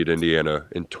Kentucky beat Indiana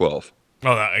in 12.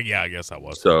 Oh, yeah, I guess that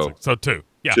was. So two.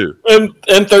 Yeah. 2.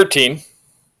 And 13.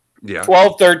 Yeah.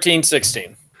 12, 13,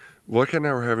 16. Luck and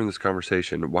I were having this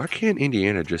conversation. Why can't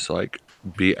Indiana just,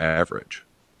 be average?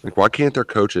 Why can't their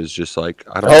coaches just, I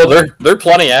don't know. They're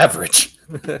plenty average.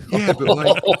 Yeah,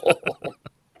 but,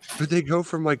 but they go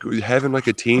from, having, a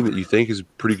team that you think is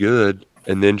pretty good,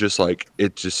 and then just,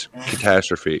 it's just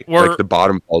catastrophe. The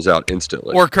bottom falls out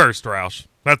instantly. We're cursed, Roush.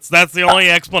 That's the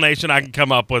only explanation I can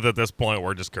come up with at this point.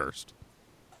 We're just cursed.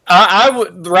 I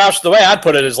would, Roush, the way I'd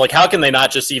put it is how can they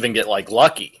not just even get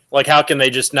lucky? How can they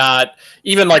just not,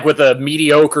 even with a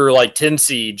mediocre 10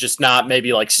 seed, just not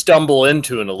maybe stumble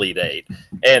into an Elite Eight?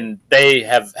 And they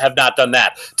have not done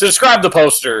that. To describe the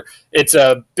poster, it's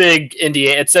a big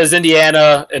Indiana. It says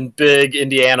Indiana in big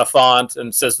Indiana font, and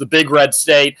it says the big red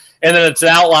state. And then it's an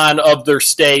outline of their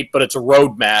state, but it's a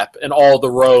road map, and all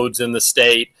the roads in the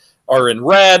state are in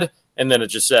red. And then it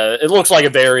just it looks like a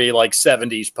very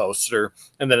 70s poster.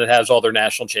 And then it has all their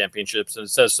national championships. And it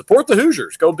says, support the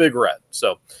Hoosiers, go Big Red.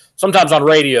 So sometimes on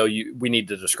radio, we need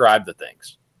to describe the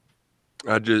things.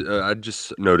 I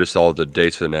just noticed all the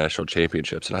dates for the national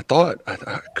championships. And I thought,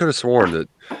 I could have sworn that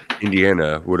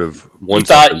Indiana would have won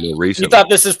something more recently. You thought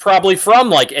this is probably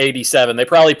from 87. They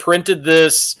probably printed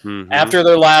this after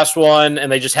their last one,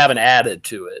 and they just haven't added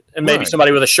to it. And maybe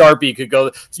somebody with a Sharpie could go.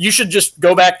 You should just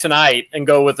go back tonight and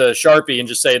go with a Sharpie and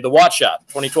just say the Watt Shot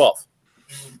 2012.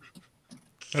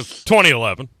 That's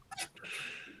 2011.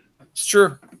 It's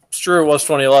true. It's true. It was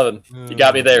 2011. You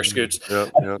got me there, Scoots.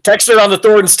 Yep. Texter on the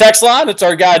Thornton's text line. It's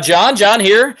our guy, John. John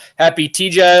here. Happy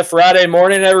TJ Friday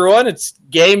morning, everyone. It's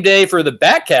game day for the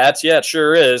Batcats. Yeah, it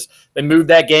sure is. They moved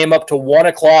that game up to 1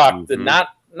 o'clock.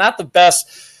 Not the best.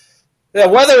 The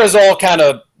weather is all kind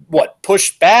of,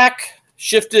 pushed back,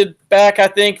 shifted back, I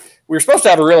think. We were supposed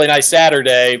to have a really nice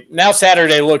Saturday. Now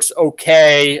Saturday looks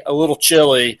okay, a little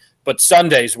chilly, but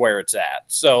Sunday's where it's at.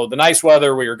 So the nice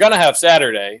weather we were going to have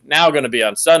Saturday, now going to be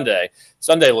on Sunday.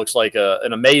 Sunday looks like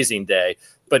an amazing day,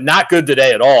 but not good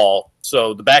today at all.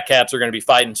 So the Batcats are going to be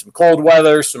fighting some cold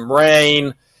weather, some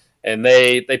rain, and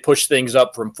they push things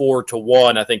up from 4 to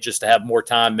 1, I think, just to have more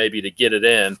time maybe to get it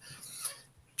in.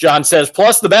 John says,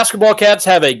 plus the basketball Cats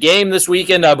have a game this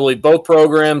weekend. I believe both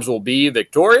programs will be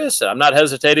victorious, and I'm not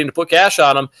hesitating to put cash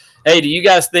on them. Hey, do you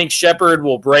guys think Shepherd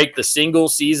will break the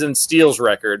single-season steals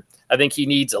record? I think he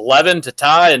needs 11 to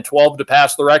tie and 12 to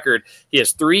pass the record. He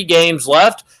has 3 games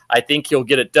left. I think he'll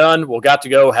get it done. We'll got to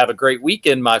go. Have a great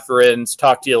weekend, my friends.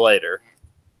 Talk to you later.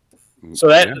 So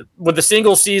that would the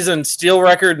single-season steal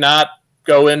record not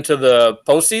go into the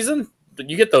postseason?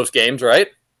 You get those games, right?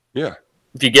 Yeah.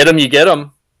 If you get them, you get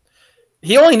them.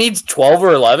 He only needs 12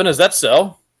 or 11. Is that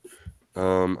so?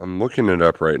 I'm looking it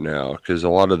up right now because a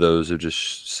lot of those have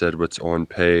just said what's on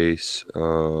pace.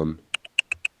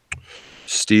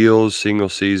 Steals, single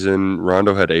season,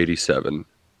 Rondo had 87.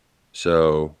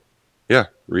 So, yeah,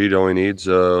 Reed only needs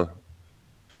 11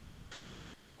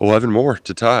 more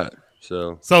to tie it.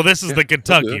 So this is the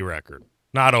Kentucky record,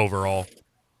 not overall.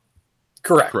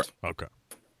 Correct. Okay.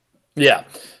 Yeah.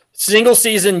 Single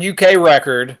season UK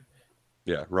record.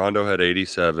 Yeah, Rondo had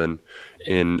 87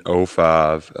 in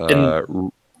 05.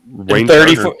 In Wayne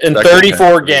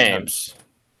 34 games.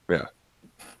 Yeah.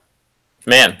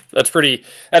 Man, that's pretty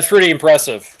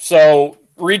impressive. So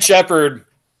Reed Shepherd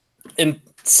in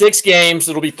 6 games,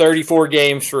 it'll be 34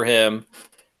 games for him.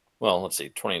 Well, let's see,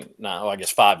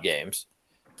 5 games.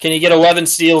 Can you get 11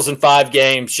 steals in 5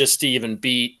 games just to even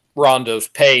beat Rondo's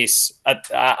pace?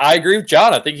 I agree with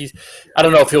John. I think I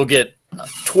don't know if he'll get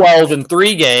 12 in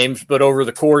 3 games, but over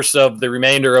the course of the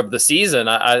remainder of the season,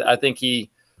 I think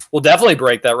he will definitely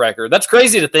break that record. That's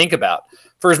crazy to think about.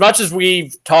 For as much as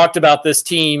we've talked about this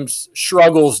team's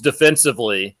struggles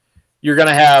defensively, you're going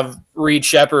to have Reed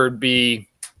Shepherd be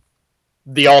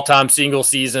the all-time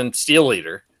single-season steal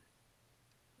leader.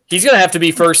 He's going to have to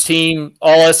be first-team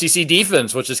all-SEC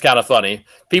defense, which is kind of funny.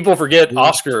 People forget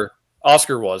Oscar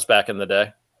was back in the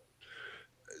day.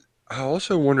 I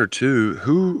also wonder, too,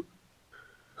 who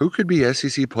could be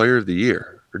SEC Player of the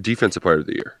Year or Defensive Player of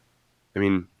the Year? I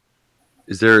mean,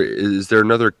 is there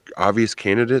another obvious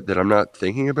candidate that I'm not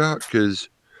thinking about? Because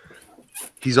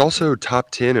he's also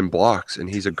top 10 in blocks, and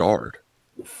he's a guard.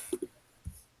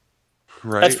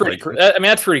 Right? That's pretty.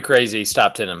 That's pretty crazy. He's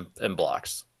top 10 in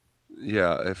blocks.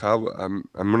 Yeah, I'm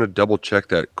going to double check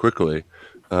that quickly.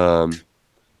 Yeah,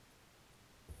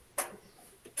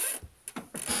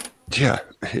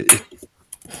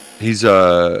 he's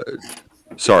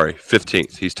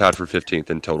 15th. He's tied for 15th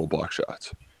in total block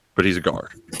shots, but he's a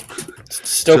guard.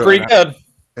 Still pretty good.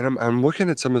 And I'm looking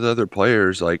at some of the other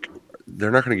players. Like,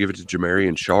 they're not going to give it to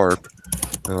Jamarian Sharp.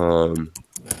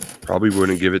 Probably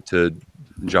wouldn't give it to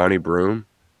Johnny Broome.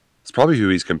 It's probably who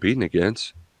he's competing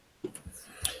against.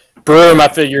 Broome, I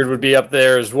figured, would be up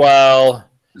there as well.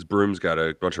 Because Broome's got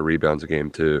a bunch of rebounds a game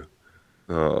too.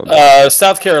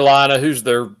 South Carolina, who's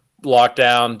their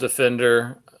lockdown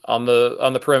defender on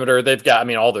the perimeter? They've got.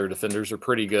 All their defenders are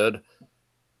pretty good.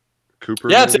 Cooper.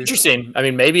 Yeah, it's interesting.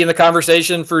 Maybe in the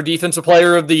conversation for Defensive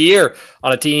Player of the Year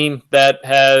on a team that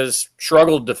has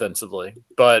struggled defensively,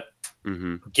 but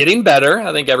getting better.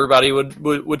 I think everybody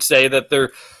would say that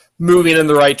they're moving in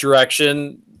the right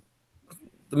direction.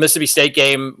 The Mississippi State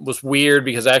game was weird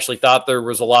because I actually thought there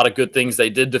was a lot of good things they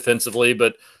did defensively,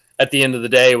 but at the end of the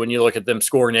day, when you look at them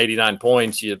scoring 89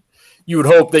 points, you would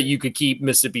hope that you could keep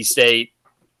Mississippi State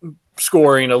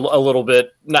scoring a little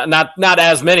bit, not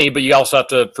as many, but you also have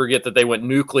to forget that they went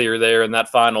nuclear there in that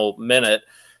final minute.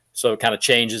 So it kind of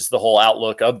changes the whole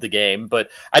outlook of the game. But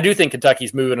I do think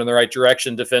Kentucky's moving in the right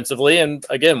direction defensively. And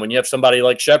again, when you have somebody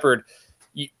like Shepherd,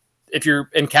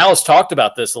 and Cal has talked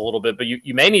about this a little bit, but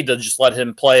you may need to just let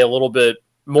him play a little bit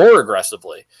more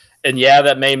aggressively. And yeah,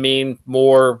 that may mean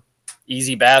more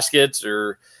easy baskets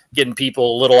or getting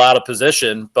people a little out of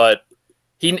position, but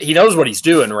he knows what he's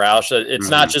doing, Roush. It's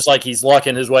not just like he's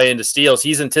lucking his way into steals.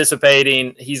 He's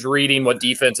anticipating, he's reading what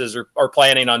defenses are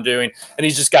planning on doing, and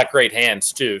he's just got great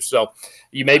hands too. So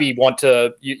you maybe want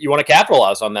to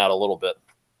capitalize on that a little bit.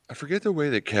 I forget the way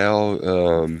that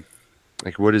Cal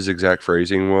what his exact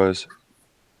phrasing was,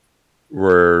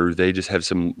 where they just have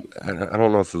some, I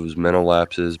don't know if it was mental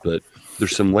lapses, but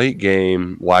there's some late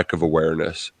game lack of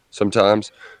awareness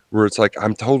sometimes where it's like,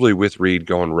 I'm totally with Reed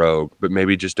going rogue, but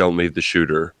maybe just don't leave the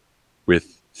shooter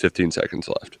with 15 seconds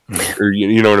left. Or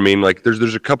you know what I mean? Like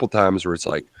there's a couple times where it's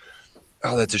like,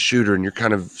 oh, that's a shooter, and you're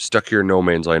kind of stuck here in no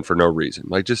man's land for no reason.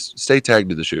 Like, just stay tagged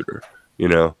to the shooter, you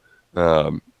know?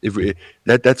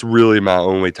 That's really my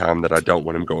only time that I don't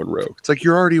want him going rogue. It's like,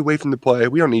 you're already away from the play.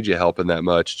 We don't need you helping that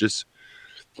much. Just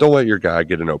don't let your guy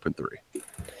get an open three.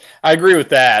 I agree with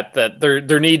that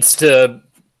there needs to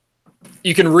 –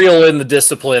 you can reel in the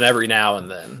discipline every now and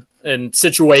then. and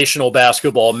situational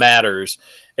basketball matters,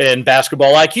 and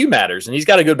basketball IQ matters. And he's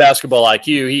got a good basketball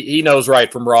IQ. He knows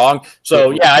right from wrong.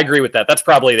 So, yeah, I agree with that. That's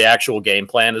probably the actual game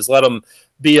plan, is let him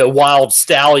be a wild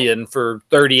stallion for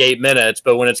 38 minutes.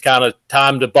 But when it's kind of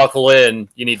time to buckle in,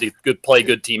 you need to play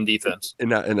good team defense.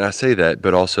 And I say that,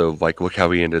 but also, like, look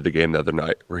how he ended the game the other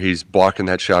night, where he's blocking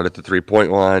that shot at the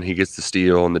 3-point line. He gets the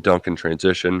steal and the dunk in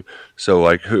transition. So,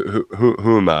 like, who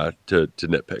am I to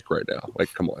nitpick right now?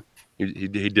 Like, come on. He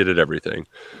did it everything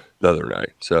the other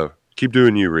night. So keep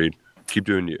doing you, Reed. Keep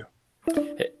doing you.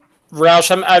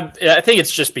 Roush, I think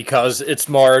it's just because it's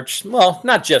March. Well,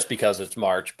 not just because it's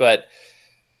March, but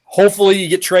hopefully you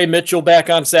get Trey Mitchell back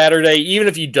on Saturday. Even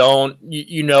if you don't,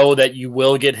 you know that you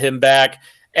will get him back.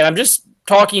 And I'm just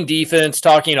talking defense,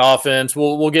 talking offense.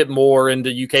 We'll get more into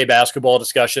UK basketball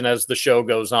discussion as the show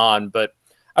goes on. But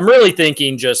I'm really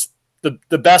thinking just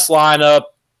the best lineup,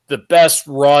 the best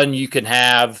run you can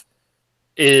have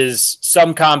is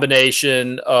some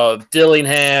combination of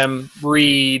Dillingham,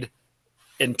 Reed,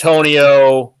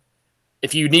 Antonio.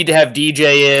 If you need to have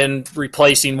DJ in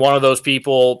replacing one of those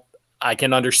people, I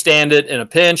can understand it in a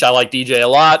pinch. I like DJ a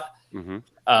lot.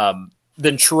 Mm-hmm.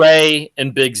 Then Trey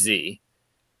and Big Z.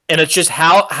 And it's just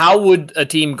how would a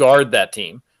team guard that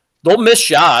team? They'll miss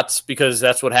shots because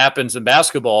that's what happens in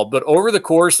basketball. But over the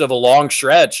course of a long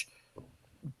stretch,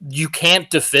 you can't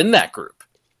defend that group.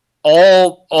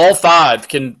 All five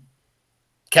can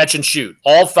catch and shoot.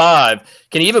 All five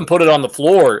can even put it on the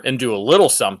floor and do a little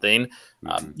something.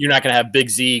 You're not going to have Big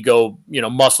Z go,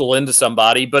 muscle into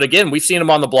somebody. But again, we've seen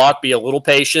him on the block be a little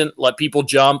patient, let people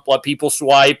jump, let people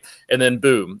swipe, and then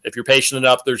boom. If you're patient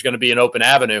enough, there's going to be an open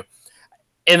avenue.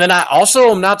 And then I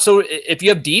also am not so – if you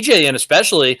have DJ in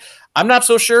especially, I'm not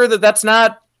so sure that that's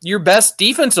not your best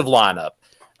defensive lineup.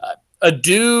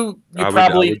 Adu, I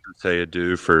would say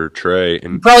Adu for Trey.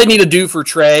 You probably need Adu for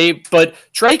Trey, but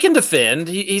Trey can defend.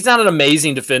 He's not an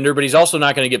amazing defender, but he's also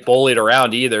not going to get bullied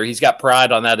around either. He's got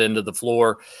pride on that end of the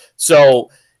floor.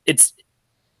 So it's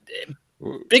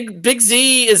Big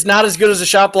Z is not as good as a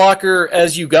shot blocker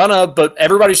as Ugonna, but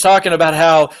everybody's talking about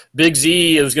how Big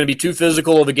Z is going to be too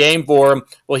physical of a game for him.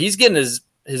 Well, he's getting his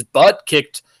butt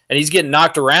kicked and he's getting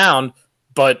knocked around,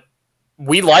 but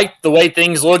we liked the way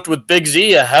things looked with Big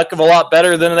Z a heck of a lot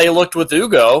better than they looked with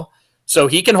Ugo. So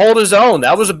he can hold his own.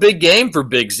 That was a big game for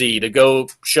Big Z to go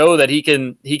show that he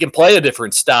can play a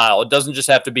different style. It doesn't just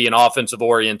have to be an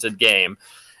offensive-oriented game.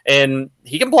 And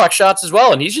he can block shots as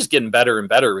well, and he's just getting better and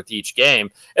better with each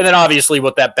game. And then obviously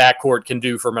what that backcourt can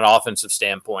do from an offensive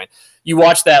standpoint. You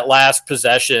watch that last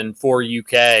possession for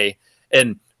UK,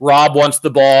 and Rob wants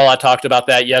the ball. I talked about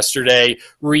that yesterday.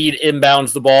 Reed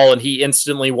inbounds the ball, and he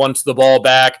instantly wants the ball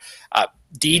back.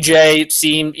 DJ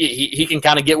seemed he can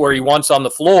kind of get where he wants on the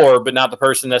floor, but not the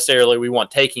person necessarily we want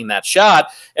taking that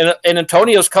shot. And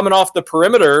Antonio's coming off the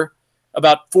perimeter,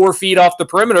 about 4 feet off the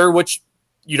perimeter, which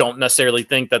you don't necessarily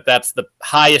think that that's the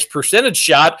highest percentage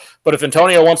shot. But if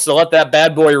Antonio wants to let that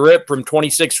bad boy rip from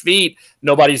 26 feet,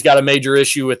 nobody's got a major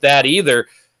issue with that either.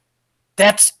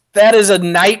 That is a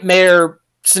nightmare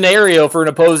scenario for an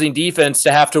opposing defense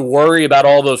to have to worry about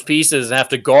all those pieces and have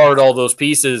to guard all those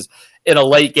pieces in a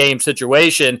late game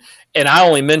situation. And I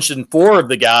only mentioned 4 of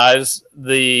the guys.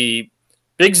 The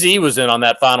Big Z was in on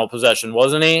that final possession,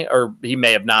 wasn't he? Or he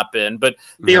may have not been, but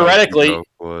theoretically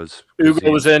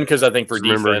Ugo was in because I think for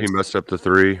defense. Remember he messed up the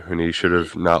 3 and he should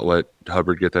have not let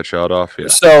Hubbard get that shot off. Yeah.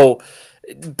 So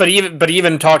But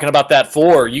even talking about that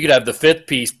 4, you could have the 5th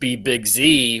piece be Big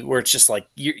Z, where it's just like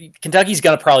Kentucky's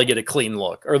going to probably get a clean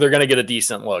look, or they're going to get a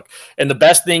decent look. And the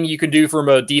best thing you can do from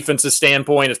a defensive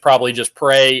standpoint is probably just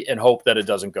pray and hope that it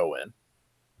doesn't go in.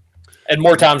 And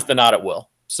more times than not, it will.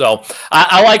 So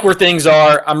I like where things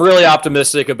are. I'm really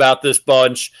optimistic about this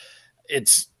bunch.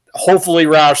 It's hopefully,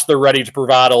 Roush, they're ready to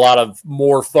provide a lot of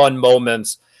more fun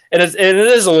moments. And it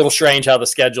is a little strange how the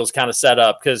schedule is kind of set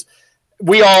up, because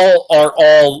we all are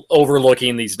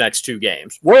overlooking these next 2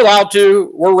 games. We're allowed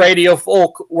to. We're radio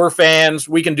folk. We're fans.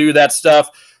 We can do that stuff.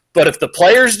 But if the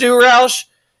players do, Roush,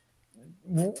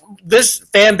 this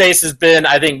fan base has been,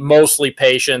 I think, mostly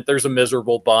patient. There's a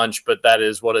miserable bunch, but that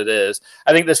is what it is.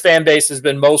 I think this fan base has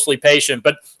been mostly patient,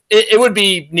 but it would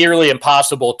be nearly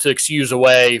impossible to excuse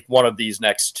away one of these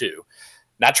next 2.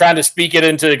 Not trying to speak it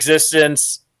into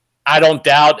existence. I don't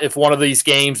doubt if one of these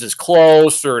games is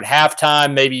close or at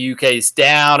halftime, maybe UK's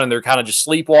down and they're kind of just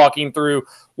sleepwalking through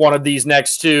one of these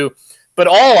next 2. But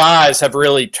all eyes have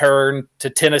really turned to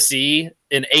Tennessee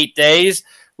in 8 days,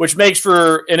 which makes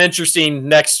for an interesting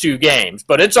next 2 games.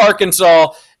 But it's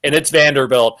Arkansas and it's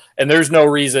Vanderbilt, and there's no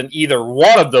reason either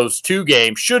one of those 2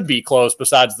 games should be close,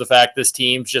 besides the fact this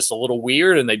team's just a little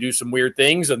weird and they do some weird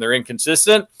things and they're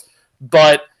inconsistent.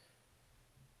 But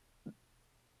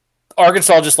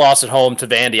Arkansas just lost at home to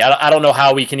Vandy. I don't know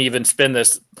how we can even spin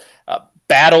this.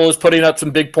 Battle is putting up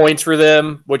some big points for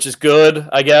them, which is good,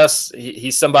 I guess.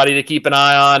 He's somebody to keep an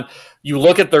eye on. You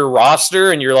look at their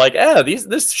roster and you're like,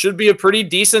 this should be a pretty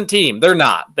decent team. They're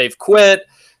not. They've quit.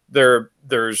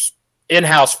 There's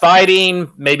in-house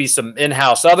fighting, maybe some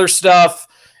in-house other stuff.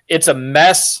 It's a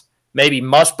mess. Maybe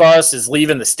Musbus is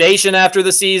leaving the station after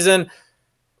the season.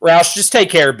 Roush, just take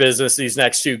care of business these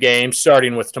next 2 games,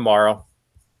 starting with tomorrow.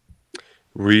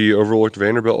 We overlooked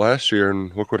Vanderbilt last year,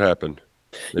 and look what happened.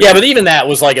 Yeah, but even that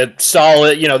was like a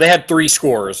solid, they had 3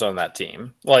 scorers on that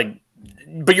team. But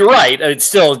you're right. It's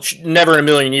still never in a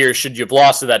million years should you have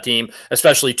lost to that team,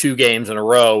 especially 2 games in a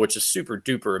row, which is super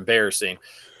duper embarrassing.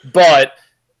 But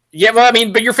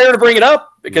but you're fair to bring it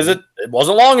up because it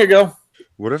wasn't long ago.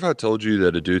 What if I told you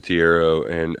that Adu Thiero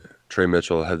and Trey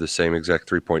Mitchell have the same exact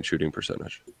 3-point shooting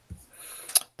percentage?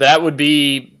 That would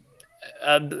be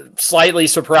slightly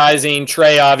surprising.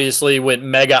 Trey obviously went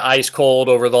mega ice cold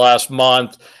over the last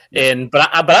month, but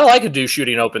I like Adu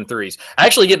shooting open threes. I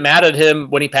actually get mad at him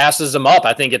when he passes them up.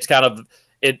 I think it's kind of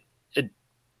it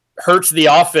hurts the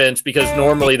offense because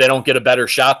normally they don't get a better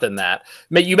shot than that.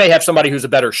 You may have somebody who's a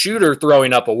better shooter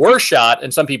throwing up a worse shot,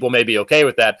 and some people may be okay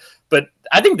with that. But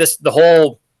I think the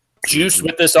whole juice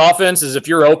with this offense is if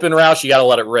you're open, Roush, you got to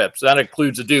let it rip. So that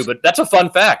includes Adu, but that's a fun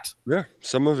fact. Yeah,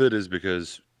 some of it is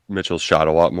because Mitchell shot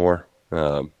a lot more.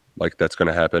 That's going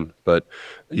to happen. But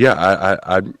yeah,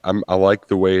 I like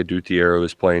the way Adu Thiero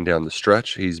is playing down the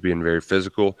stretch. He's being very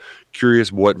physical.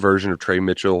 Curious what version of Trey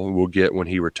Mitchell we'll get when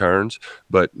he returns.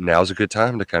 But now's a good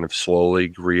time to kind of slowly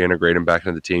reintegrate him back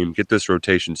into the team, get this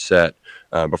rotation set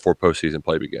before postseason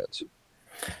play begins.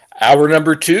 Hour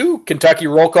number 2, Kentucky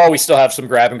Roll Call. We still have some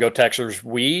grab-and-go texters.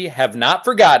 We have not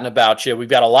forgotten about you. We've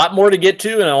got a lot more to get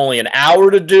to and only an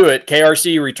hour to do it.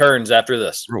 KRC returns after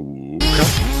this.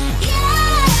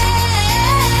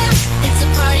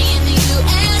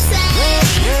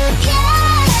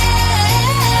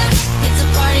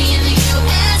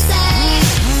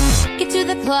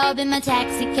 Club in my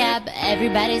taxi cab,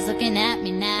 everybody's looking at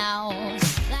me now.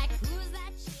 Like, who's that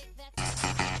chick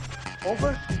that's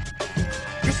over?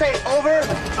 You say over?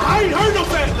 I ain't heard no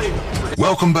bad lady.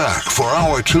 Welcome back for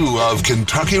hour 2 of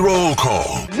Kentucky Roll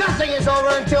Call. Nothing is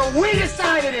over until we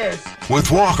decide it is.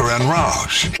 With Walker and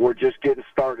Roush. We're just getting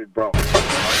started, bro.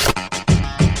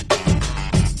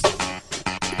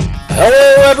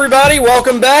 Hello, everybody.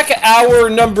 Welcome back. Hour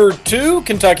number 2,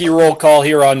 Kentucky Roll Call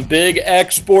here on Big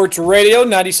X Sports Radio,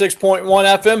 96.1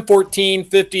 FM,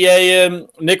 1450 AM.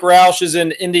 Nick Roush is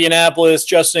in Indianapolis,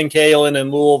 Justin Kalen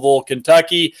in Louisville,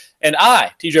 Kentucky, and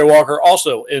I, TJ Walker,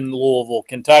 also in Louisville,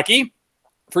 Kentucky.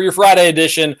 For your Friday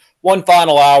edition, one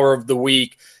final hour of the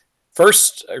week.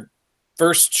 First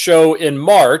show in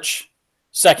March.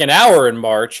 Second hour in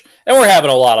March, and we're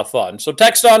having a lot of fun. So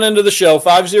text on into the show,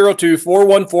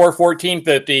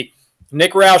 502-414-1450.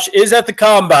 Nick Roush is at the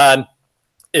Combine.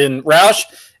 In Roush,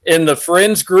 in the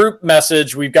Friends group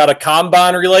message, we've got a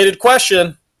Combine-related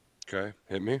question. Okay,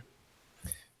 hit me.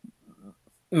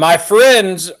 One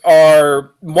friend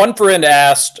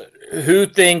asked who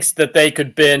thinks that they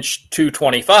could bench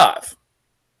 225.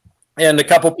 And a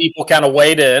couple people kind of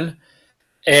weighed in.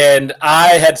 And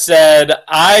I had said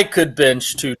I could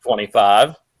bench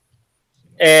 225,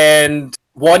 and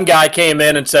one guy came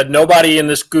in and said nobody in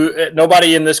this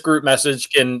group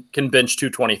message can bench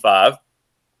 225.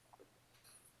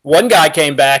 One guy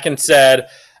came back and said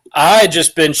I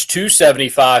just benched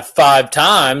 275 5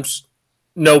 times,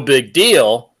 no big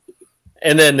deal.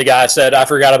 And then the guy said I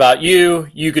forgot about you.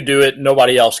 You could do it.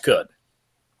 Nobody else could.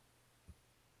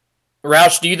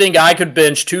 Roush, do you think I could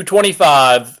bench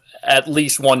 225? At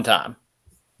least one time?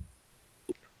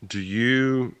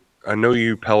 I know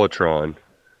you Peloton.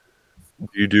 Do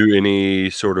you do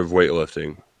any sort of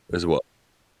weightlifting as well?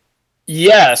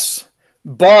 Yes,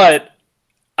 but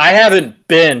I haven't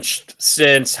benched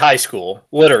since high school,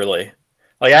 literally.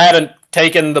 I haven't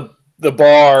taken the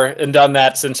bar and done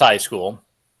that since high school.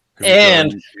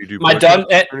 I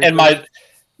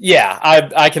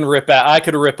can rip out. I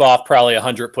could rip off probably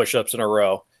 100 push-ups in a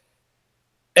row.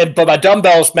 But my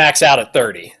dumbbells max out at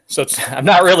 30, so I'm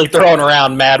not really throwing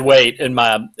around mad weight in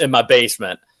my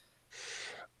basement.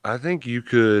 I think you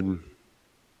could,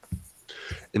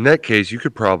 in that case, you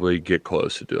could probably get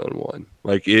close to doing one.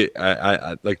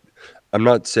 I'm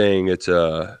not saying it's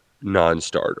a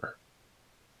non-starter,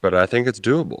 but I think it's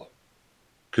doable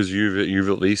because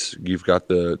you've got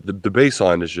the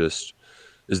baseline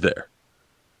is there.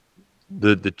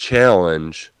 The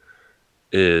challenge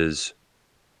is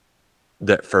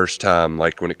that first time,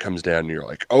 like when it comes down and you're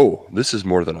like, oh, this is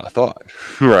more than I thought,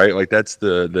 right? Like that's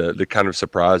the kind of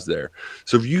surprise there.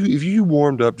 So if you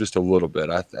warmed up just a little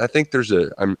bit, I think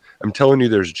I'm telling you,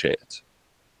 there's a chance.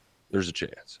 There's a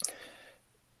chance.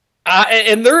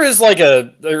 And there is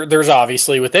there's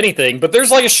obviously with anything, but there's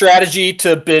like a strategy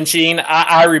to benching.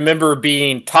 I remember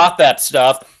being taught that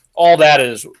stuff. All that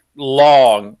is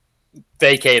long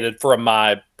vacated from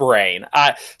my brain.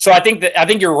 So I think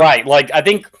you're right. Like, I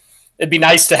think it'd be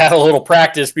nice to have a little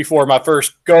practice before my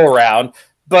first go around,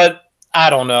 but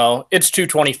I don't know. It's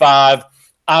 225.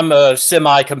 I'm a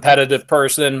semi-competitive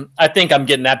person. I think I'm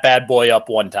getting that bad boy up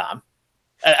one time.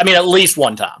 I mean, at least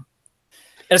one time.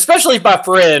 And especially my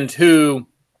friend who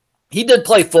he did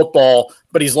play football,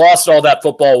 but he's lost all that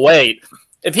football weight.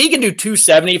 If he can do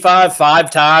 275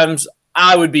 5 times,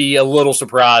 I would be a little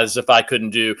surprised if I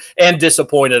couldn't do, and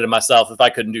disappointed in myself if I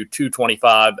couldn't do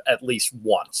 225 at least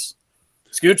once.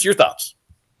 Scoots, your thoughts?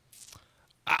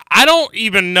 I don't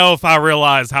even know if I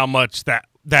realize how much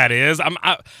that is.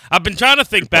 I've been trying to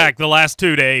think back the last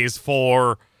 2 days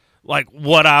for like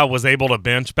what I was able to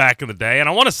bench back in the day, and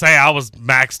I want to say I was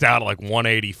maxed out at like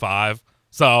 185.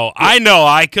 So I know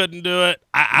I couldn't do it.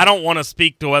 I don't want to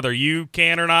speak to whether you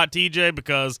can or not, TJ,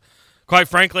 because quite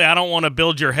frankly, I don't want to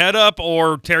build your head up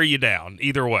or tear you down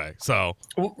either way. So,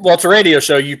 well, it's a radio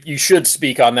show. You should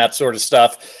speak on that sort of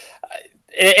stuff.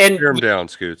 And tear him down,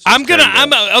 Scoots.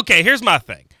 Okay. Here's my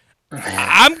thing.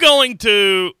 I'm going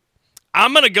to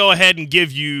go ahead and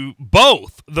give you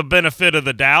both the benefit of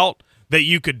the doubt that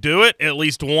you could do it at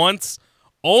least once,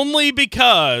 only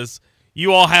because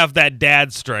you all have that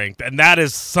dad strength, and that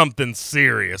is something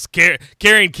serious.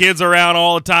 Carrying kids around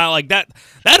all the time like that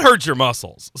hurts your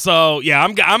muscles. So yeah,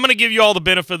 I'm going to give you all the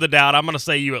benefit of the doubt. I'm going to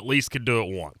say you at least could do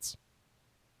it once.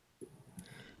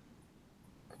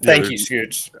 Thank you,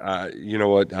 Scoots. You know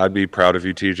what? I'd be proud of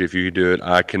you, TJ, if you could do it.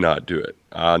 I cannot do it.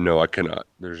 No, I cannot.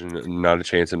 There's not a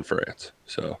chance in France.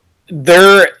 So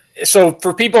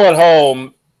for people at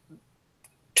home,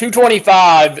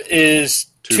 225 is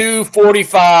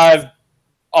 245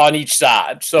 on each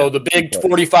side. So the big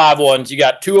 45 ones, you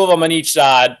got 2 of them on each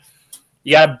side.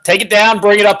 You got to take it down,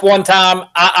 bring it up one time.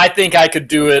 I think I could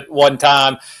do it one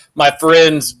time. My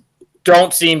friends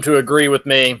don't seem to agree with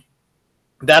me.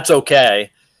 That's okay.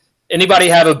 Anybody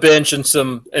have a bench and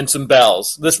some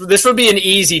bells? This would be an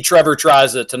easy Trevor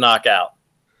tries it to knock out.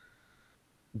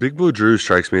 Big Blue Drew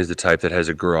strikes me as the type that has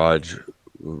a garage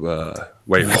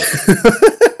weight room.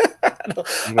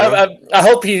 I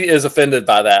hope he is offended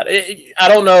by that. I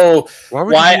don't know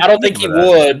why. I don't think he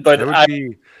would, but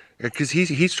because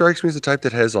he strikes me as the type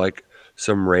that has like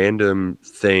some random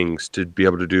things to be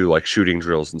able to do like shooting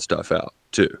drills and stuff out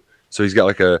too. So he's got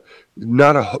like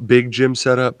not a big gym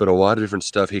setup, but a lot of different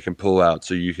stuff he can pull out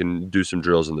so you can do some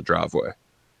drills in the driveway.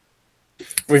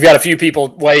 We've got a few people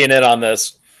weighing in on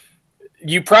this.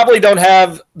 You probably don't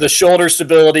have the shoulder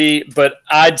stability, but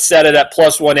I'd set it at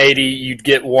plus 180. You'd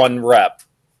get 1 rep.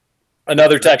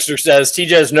 Another texter says, TJ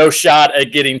has no shot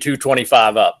at getting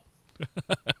 225 up.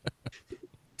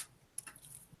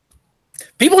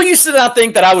 People used to not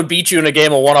think that I would beat you in a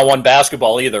game of one-on-one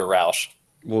basketball either, Roush.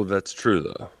 Well, that's true,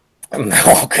 though.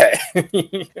 Okay.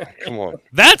 Come on.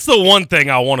 That's the one thing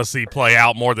I want to see play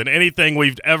out more than anything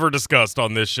we've ever discussed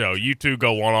on this show. You two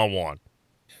go one-on-one.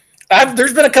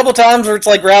 There's been a couple times where it's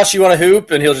like, Roush, you want to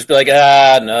hoop? And he'll just be like,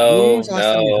 no.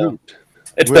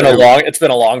 It's been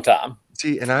a long time.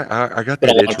 See, and I got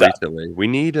that itch recently. We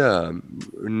need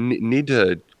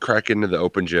to crack into the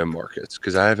open gym markets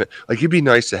because I haven't. Like, it'd be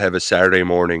nice to have a Saturday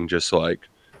morning, just like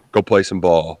go play some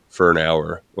ball for an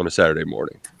hour on a Saturday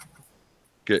morning.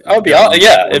 It'd be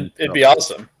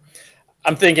awesome.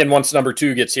 I'm thinking once number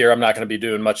 2 gets here, I'm not going to be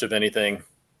doing much of anything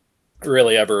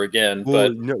really ever again. Well,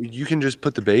 but no, you can just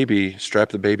strap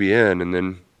the baby in, and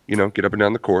then get up and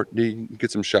down the court. You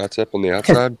get some shots up on the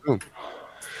outside. Boom.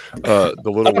 The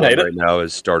little one right now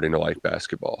is starting to like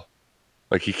basketball.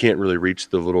 Like he can't really reach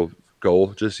the little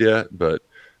goal just yet, but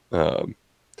I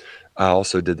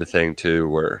also did the thing too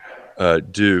where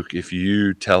Duke, if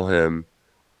you tell him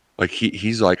like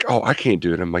he's like, oh, I can't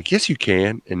do it. I'm like, yes, you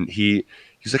can. And he's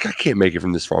like, I can't make it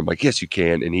from this far. I'm like, yes, you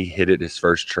can. And he hit it his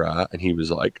first try, and he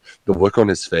was like, the look on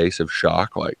his face of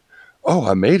shock, like, oh,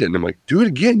 I made it. And I'm like, do it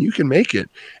again. You can make it.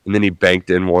 And then he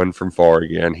banked in one from far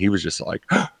again. He was just like,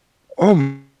 oh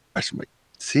my gosh. I'm like,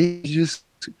 see, you just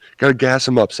got to gas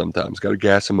him up sometimes. Got to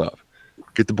gas him up.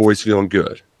 Get the boys feeling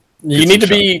good. You need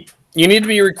to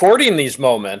be recording these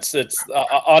moments. It's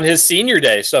on his senior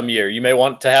day some year. You may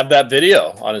want to have that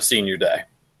video on his senior day.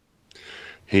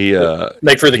 He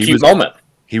make for the cute moment.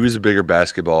 He was a bigger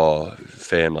basketball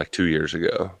fan like 2 years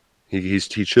ago. He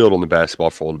chilled on the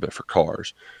basketball for a little bit for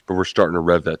cars, but we're starting to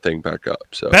rev that thing back up.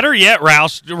 So better yet,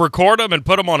 Roush, record him and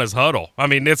put him on his huddle. I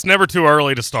mean, it's never too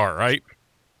early to start, right?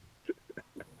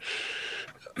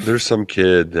 There's some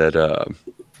kid that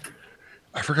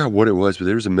I forgot what it was, but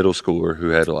there was a middle schooler who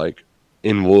had like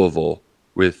in Louisville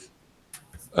with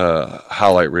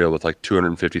highlight reel with like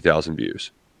 250,000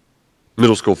 views.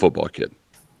 Middle school football kid.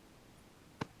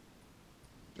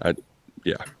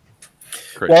 Yeah.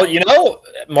 Crazy. Well,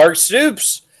 Mark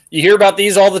Stoops, you hear about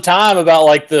these all the time about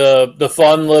like the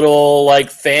fun little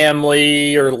like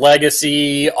family or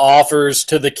legacy offers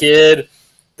to the kid.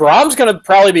 Brahm's going to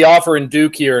probably be offering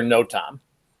Duke here in no time.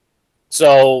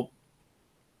 So,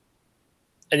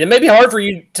 and it may be hard for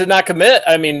you to not commit.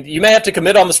 I mean, you may have to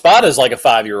commit on the spot as like a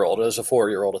 5-year-old, as a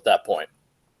 4-year-old at that point.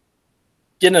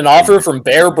 Getting an offer from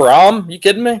Bear Brahm? You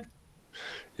kidding me?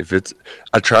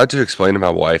 I tried to explain to my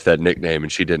wife that nickname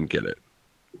and she didn't get it.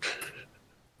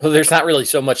 Well, there's not really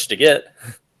so much to get.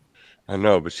 I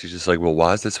know, but she's just like, well,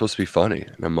 why is that supposed to be funny?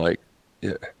 And I'm like,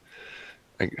 yeah.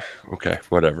 Okay,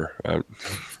 whatever. I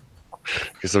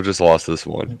guess I've just lost this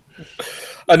one.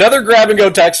 Another grab-and-go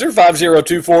texter,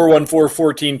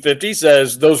 502-414-1450,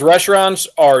 says, those restaurants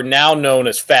are now known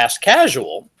as fast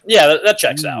casual. Yeah, that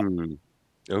checks out. Okay.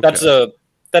 That's a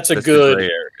good... The gray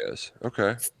areas.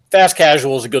 Okay. Fast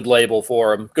casual is a good label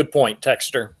for them. Good point,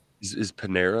 texter. Is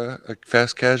Panera a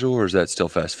fast casual, or is that still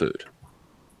fast food?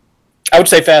 I would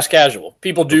say fast casual.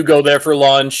 People do go there for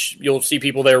lunch. You'll see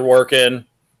people there working,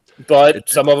 but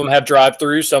some of them have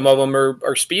drive-throughs. Some of them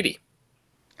are speedy.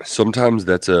 Sometimes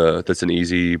that's an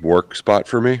easy work spot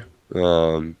for me.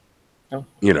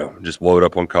 Just load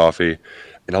up on coffee,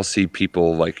 and I'll see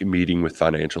people like meeting with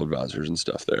financial advisors and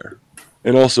stuff there,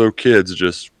 and also kids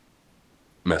just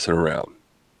messing around.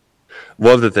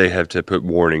 Love that they have to put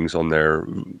warnings on there,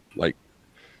 like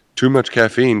too much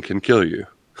caffeine can kill you.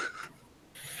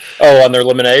 Oh, on their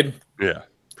lemonade? Yeah,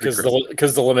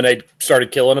 because the lemonade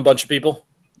started killing a bunch of people.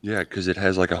 Yeah, because it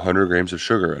has like 100 grams of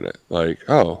sugar in it. Like,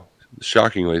 oh.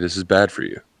 Shockingly, this is bad for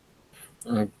you.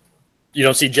 You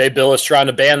don't see Jay Billis trying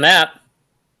to ban that.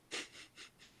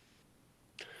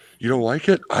 You don't like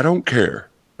it? I don't care.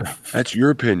 That's your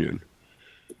opinion.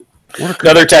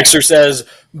 Another texter says,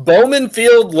 Bowman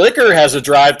Field Liquor has a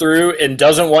drive-thru and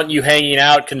doesn't want you hanging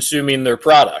out consuming their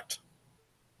product.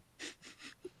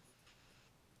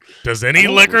 Does any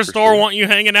liquor store want you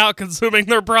hanging out consuming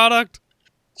their product?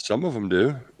 Some of them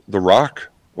do. The Rock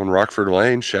on Rockford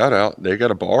Lane, shout out. They got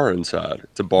a bar inside.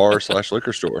 It's a bar /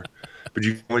 liquor store. But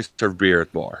you can only serve beer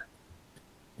at the bar.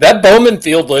 That Bowman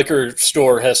Field Liquor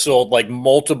store has sold like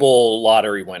multiple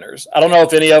lottery winners. I don't know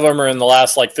if any of them are in the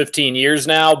last like 15 years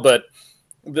now, but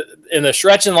in the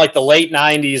stretch in like the late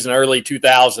 90s and early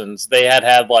 2000s, they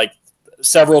had like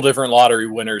several different lottery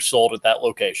winners sold at that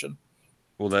location.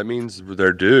 Well, that means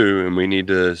they're due, and we need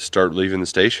to start leaving the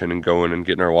station and going and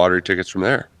getting our lottery tickets from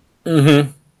there.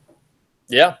 Mm-hmm.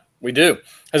 Yeah, we do.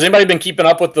 Has anybody been keeping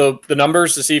up with the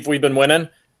numbers to see if we've been winning?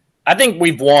 I think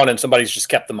we've won, and somebody's just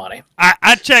kept the money.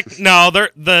 I checked. No,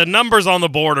 the numbers on the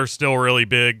board are still really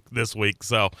big this week.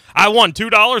 So I won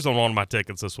 $2 on one of my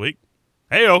tickets this week.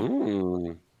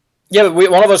 Hey-o. Yeah,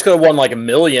 but one of us could have won like $1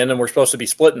 million, and we're supposed to be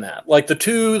splitting that. Like the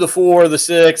 2, the 4, the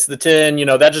 6, the 10,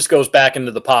 that just goes back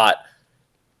into the pot.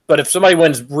 But if somebody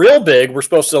wins real big, we're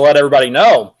supposed to let everybody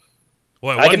know.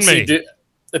 Well, it wasn't me.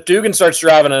 If Dugan starts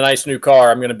driving a nice new car,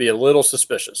 I'm going to be a little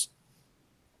suspicious.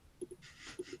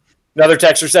 Another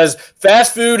texter says,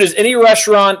 fast food is any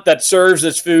restaurant that serves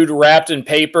its food wrapped in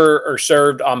paper or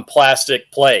served on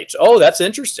plastic plates. Oh, that's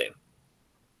interesting.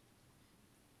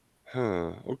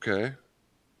 Huh, okay.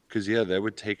 Because, yeah, that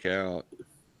would take out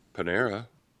Panera.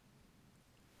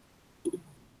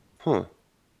 Huh.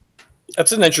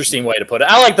 That's an interesting way to put it.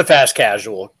 I like the fast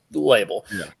casual label.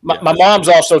 Yeah, my mom's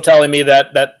also telling me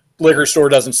that liquor store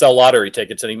doesn't sell lottery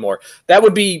tickets anymore. That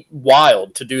would be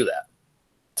wild to do that.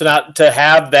 To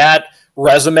have that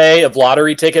resume of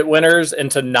lottery ticket winners and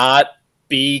to not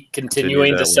be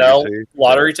continuing to sell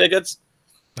lottery tickets.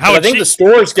 I think the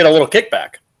stores get a little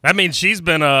kickback. That means she's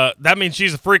a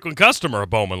frequent customer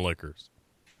of Bowman Liquors.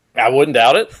 I wouldn't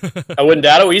doubt it.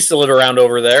 We used to live around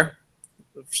over there.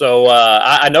 So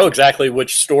I know exactly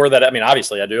which store that,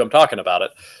 obviously I do. I'm talking about it.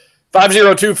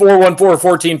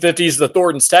 502-414-1450 is the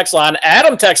Thornton's text line.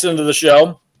 Adam texts into the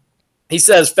show. He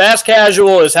says, fast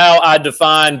casual is how I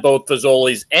define both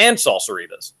Fazoli's and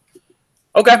Salsaritas.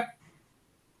 Okay.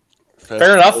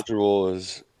 Fair enough. Fast casual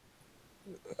is,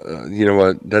 you know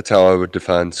what? That's how I would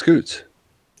define Scoots.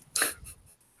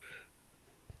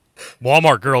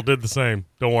 Walmart girl did the same.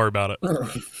 Don't worry about it.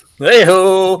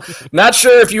 Hey-ho. Not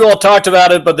sure if you all talked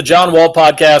about it, but the John Wall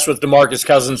podcast with DeMarcus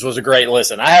Cousins was a great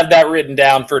listen. I have that written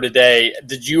down for today.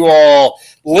 Did you all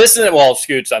listen? Well,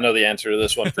 Scoots, I know the answer to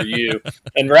this one for you.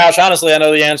 And Roush, honestly, I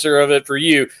know the answer of it for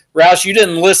you. Roush, you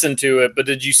didn't listen to it, but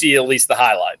did you see at least the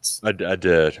highlights? I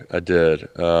did.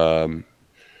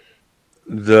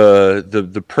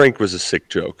 The prank was a sick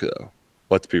joke, though.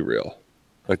 Let's be real.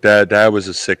 Like that was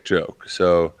a sick joke.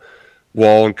 So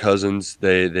Wall and Cousins,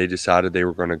 they decided they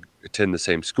were going to attend the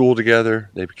same school together.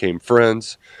 They became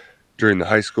friends during the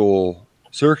high school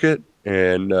circuit,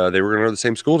 and they were going to go to the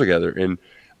same school together. And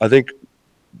I think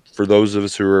for those of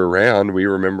us who were around, we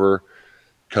remember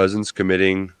Cousins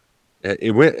committing. I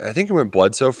think it went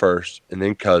Bledsoe first, and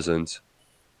then Cousins,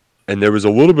 and there was a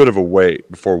little bit of a wait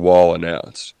before Wall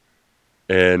announced.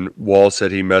 And Wall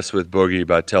said he messed with Boogie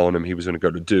by telling him he was going to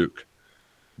go to Duke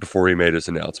before he made his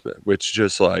announcement, which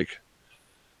just like,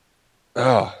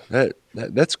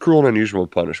 that's cruel and unusual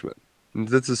punishment.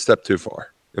 That's a step too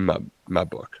far in my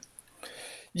book.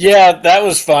 Yeah, that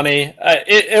was funny.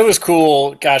 It was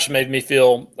cool. Gosh, it made me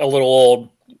feel a little old.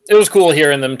 It was cool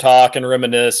hearing them talk and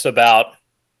reminisce about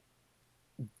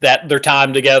their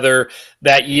time together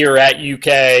that year at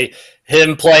UK,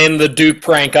 him playing the Duke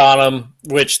prank on him,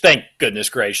 which thank goodness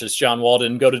gracious, John Wall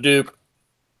didn't go to Duke.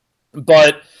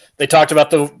 But they talked about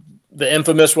the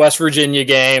infamous West Virginia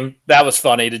game. That was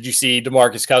funny. Did you see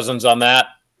DeMarcus Cousins on that?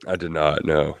 I did not,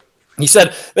 no. He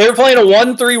said they were playing a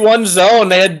 1-3-1 zone.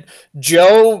 They had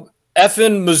Joe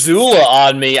effing Missoula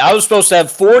on me. I was supposed to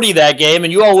have 40 that game,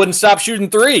 and you all wouldn't stop shooting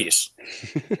threes.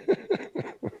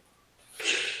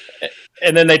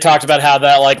 And then they talked about how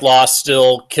that loss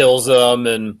still kills them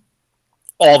and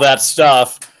all that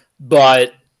stuff.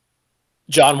 But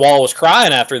John Wall was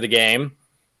crying after the game,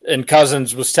 and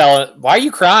Cousins was telling, "Why are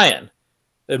you crying?"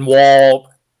 And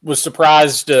Wall was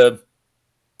surprised to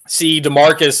see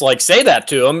DeMarcus say that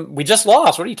to him. We just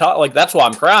lost. What are you talking? That's why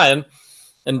I'm crying.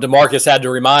 And DeMarcus had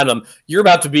to remind him, "You're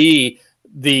about to be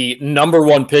the number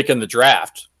one pick in the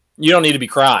draft. You don't need to be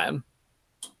crying."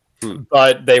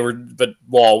 But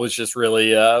Wall was just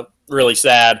really, really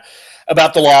sad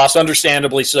about the loss,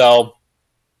 understandably so.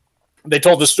 They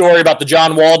told the story about the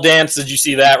John Wall dance. Did you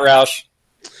see that, Roush?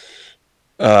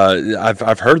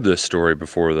 I've heard this story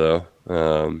before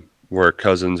though, where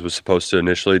Cousins was supposed to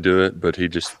initially do it, but he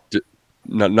just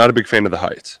not a big fan of the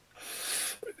heights.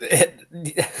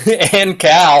 And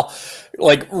Cal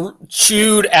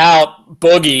chewed out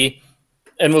Boogie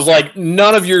and was like,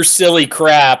 "None of your silly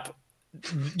crap.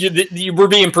 You were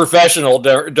being professional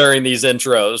during these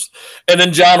intros." And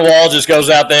then John Wall just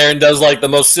goes out there and does the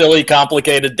most silly,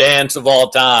 complicated dance of all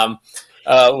time,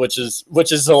 which is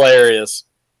hilarious.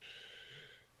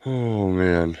 Oh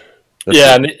man.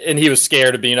 And he was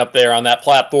scared of being up there on that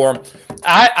platform.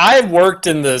 I worked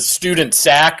in the student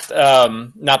SAC,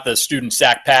 not the student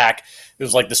SAC PAC. It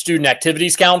was the Student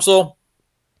Activities Council.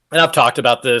 And I've talked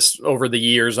about this over the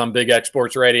years on Big X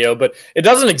Sports Radio, but it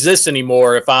doesn't exist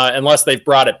anymore unless they've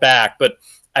brought it back. But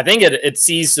I think it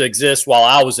ceased to exist while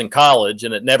I was in college,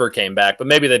 and it never came back. But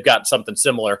maybe they've got something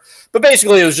similar. But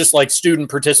basically, it was just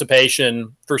student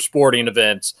participation for sporting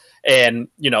events. And,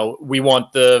 we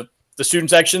want the student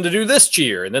section to do this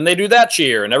cheer, and then they do that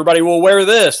cheer, and everybody will wear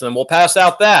this, and then we'll pass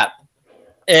out that.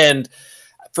 And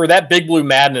for that Big Blue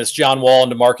Madness, John Wall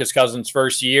and DeMarcus Cousins'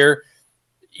 first year,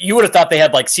 you would have thought they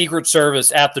had Secret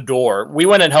Service at the door. We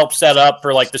went and helped set up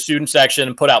for the student section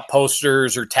and put out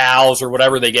posters or towels or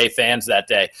whatever they gave fans that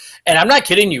day. And I'm not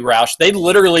kidding you, Roush. They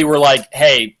literally were like,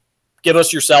 "Hey, give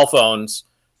us your cell phones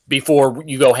before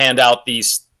you go hand out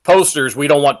these posters. We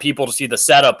don't want people to see the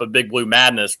setup of Big Blue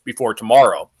Madness before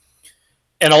tomorrow."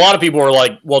 And a lot of people were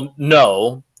like, "Well,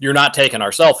 no, you're not taking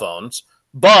our cell phones,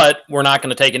 but we're not going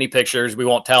to take any pictures. We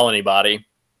won't tell anybody."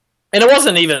 And it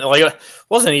wasn't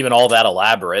even all that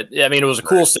elaborate. I mean, it was a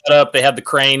cool setup. They had the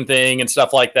crane thing and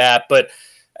stuff like that, but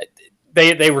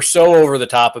they were so over the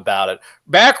top about it.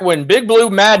 Back when Big Blue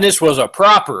Madness was a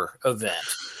proper event.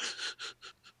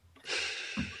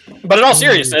 But in all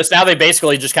seriousness, now they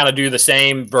basically just kind of do the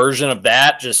same version of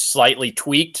that, just slightly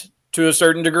tweaked to a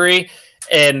certain degree,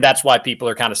 and that's why people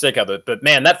are kind of sick of it. But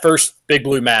man, that first Big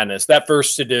Blue Madness, that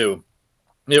first to do,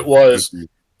 it was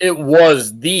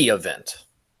the event.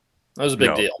 That was a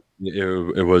big deal.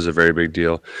 It was a very big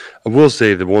deal. I will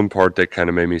say the one part that kind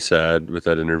of made me sad with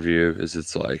that interview is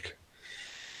it's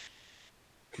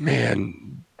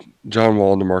man, John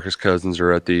Wall and DeMarcus Cousins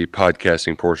are at the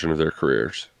podcasting portion of their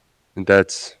careers. And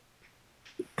that's...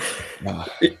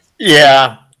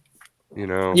 Yeah. You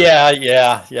know?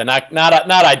 Yeah.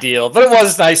 Not ideal, but it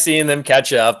was nice seeing them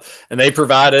catch up, and they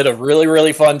provided a really,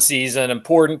 really fun season.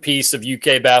 Important piece of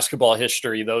UK basketball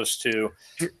history. Those two.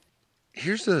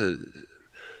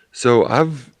 So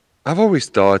I've always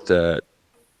thought that,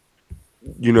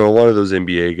 you know, a lot of those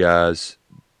NBA guys,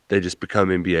 they just become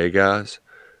NBA guys.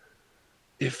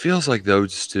 It feels like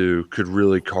those two could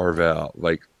really carve out,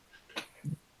 like,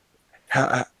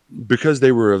 because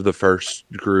they were of the first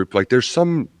group. Like, there's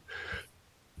some.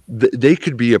 They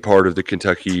could be a part of the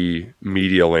Kentucky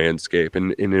media landscape,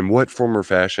 and in what form or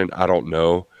fashion, I don't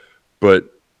know, but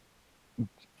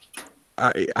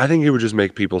I think it would just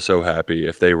make people so happy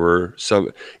if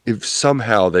if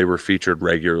somehow they were featured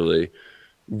regularly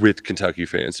with Kentucky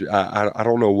fans. I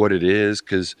don't know what it is,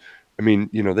 because I mean,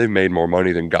 you know, they've made more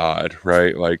money than God,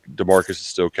 right? Like, DeMarcus is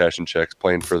still cashing checks,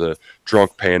 playing for the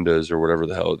Drunk Pandas or whatever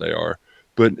the hell they are,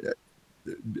 but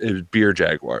Beer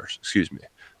Jaguars, excuse me.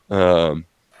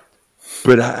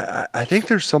 But I think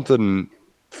there's something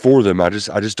for them. I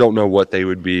just don't know what they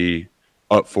would be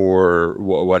up for,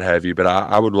 what have you. But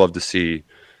I would love to see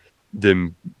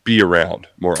them be around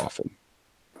more often.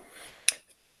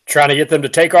 Trying to get them to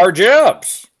take our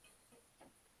jobs.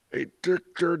 They took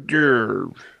their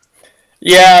jobs.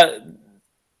 Yeah,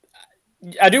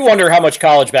 I do wonder how much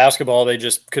college basketball they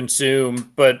just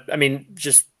consume. But I mean,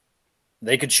 just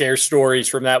they could share stories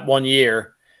from that one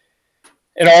year.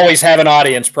 And always have an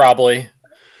audience, probably.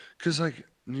 Because, like,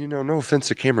 you know, no offense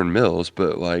to Cameron Mills,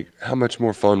 but, like, how much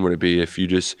more fun would it be if you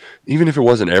just, even if it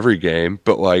wasn't every game,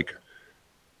 but, like,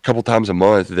 a couple times a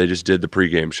month, they just did the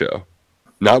pregame show.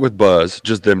 Not with Buzz,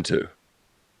 just them two.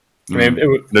 I mean,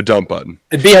 the dump button.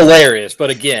 It'd be hilarious. But,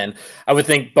 again, I would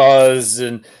think Buzz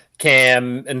and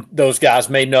Cam and those guys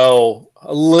may know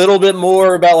a little bit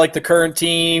more about, like, the current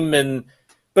team.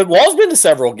 But Wall's been to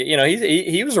several, you know,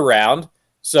 he was around.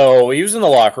 So he was in the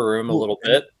locker room a little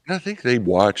bit. I think they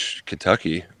watch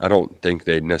Kentucky. I don't think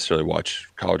they necessarily watch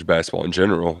college basketball in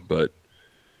general, but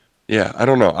yeah, I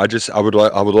don't know. I would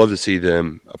love to see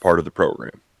them a part of the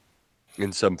program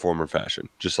in some form or fashion.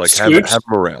 Just like have them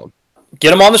around.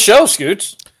 Get them on the show,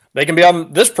 Scoots. They can be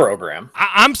on this program.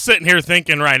 I'm sitting here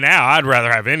thinking right now, I'd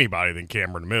rather have anybody than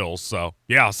Cameron Mills. So,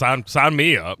 yeah, sign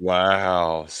me up.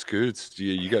 Wow. Scoots,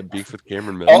 you got beef with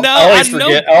Cameron Mills? I always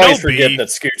forget that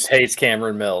Scoots hates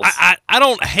Cameron Mills. I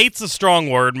don't hate's a strong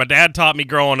word. My dad taught me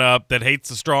growing up that hate's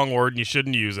a strong word and you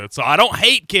shouldn't use it. So I don't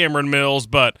hate Cameron Mills,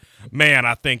 but, man,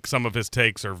 I think some of his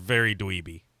takes are very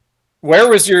dweeby. Where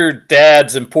was your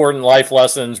dad's important life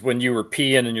lessons when you were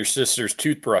peeing in your sister's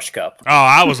toothbrush cup? Oh,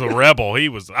 I was a rebel. He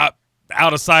was out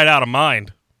of sight, out of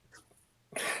mind.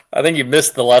 I think you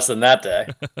missed the lesson that day.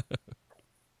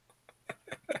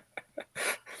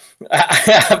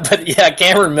 But yeah,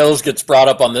 Cameron Mills gets brought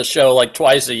up on this show like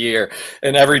twice a year,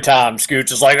 and every time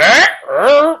Scooch is like,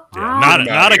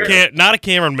 not a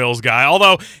Cameron Mills guy.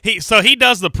 Although he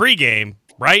does the pregame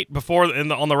right before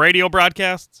on the radio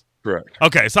broadcasts. Correct.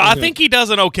 Okay, so I think he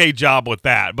does an okay job with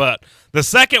that, but the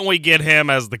second we get him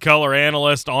as the color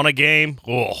analyst on a game,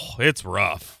 it's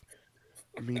rough.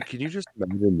 I mean, can you just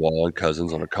imagine Wall and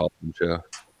Cousins on a Colin show?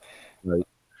 Right?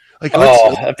 Like,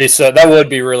 that would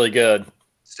be really good.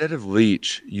 Instead of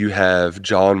Leach, you have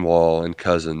John Wall and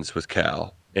Cousins with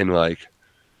Cal, and like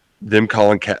them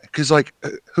calling Cal, because like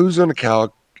who's on a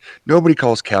Cal? Nobody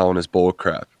calls Cal on his bull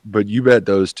crap, but you bet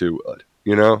those two would.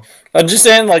 You know, I'm just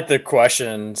saying, like, the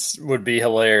questions would be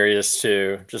hilarious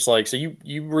too. Just like, so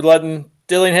you were letting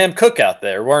Dillingham cook out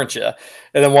there, weren't you?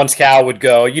 And then once Cal would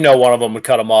go, you know, one of them would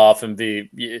cut him off and be,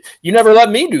 you never let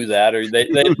me do that, or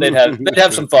they'd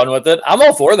have some fun with it. I'm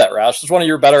all for that, Roush. It's one of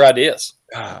your better ideas.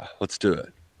 Let's do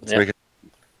it.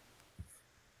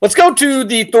 Let's go to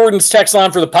the Thornton's text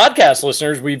line for the podcast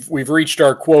listeners. We've reached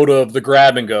our quota of the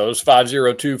grab and goes,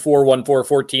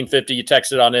 502-414-1450. You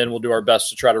text it on in. We'll do our best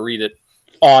to try to read it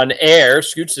on air.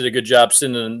 Scoots did a good job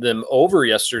sending them over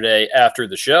yesterday after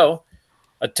the show.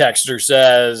 A texter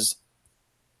says,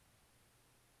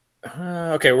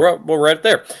 okay, we're right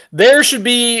there. There should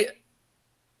be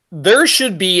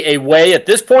a way at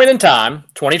this point in time,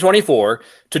 2024,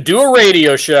 to do a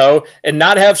radio show and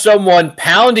not have someone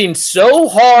pounding so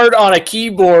hard on a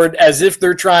keyboard as if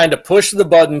they're trying to push the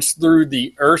buttons through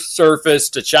the Earth's surface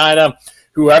to China.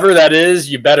 Whoever that is,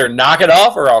 you better knock it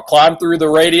off, or I'll climb through the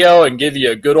radio and give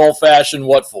you a good old-fashioned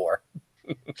what for.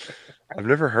 I've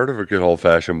never heard of a good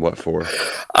old-fashioned what for.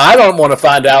 I don't want to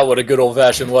find out what a good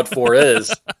old-fashioned what for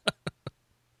is.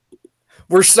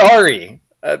 We're sorry.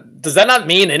 Does that not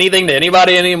mean anything to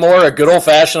anybody anymore? A good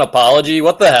old-fashioned apology?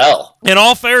 What the hell? In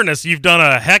all fairness, you've done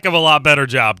a heck of a lot better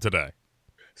job today.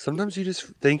 Sometimes you just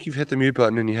think you've hit the mute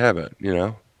button and you haven't, you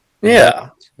know? Yeah.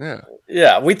 Yeah.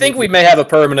 Yeah. We think we may have a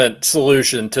permanent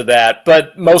solution to that,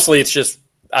 but mostly it's just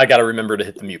I got to remember to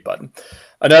hit the mute button.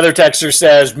 Another texter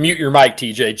says, mute your mic,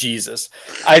 TJ. Jesus.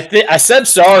 I said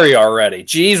sorry already.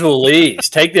 Jeez Louise.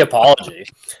 Take the apology.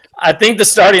 I think the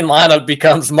starting lineup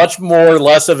becomes much more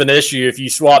less of an issue if you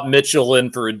swap Mitchell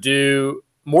in for Adu,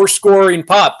 more scoring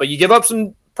pop, but you give up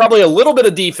probably a little bit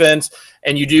of defense,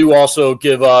 and you do also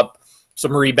give up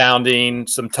some rebounding,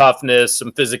 some toughness,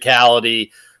 some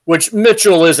physicality, which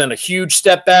Mitchell isn't a huge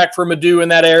step back from Adu in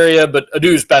that area, but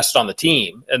Adu's best on the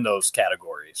team in those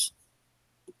categories.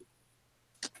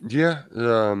 Yeah,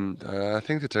 I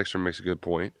think the texter makes a good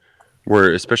point,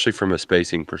 where especially from a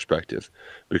spacing perspective,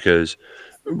 because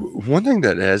one thing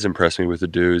that has impressed me with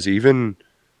Adu is even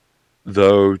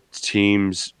though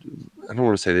teams, I don't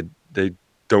want to say they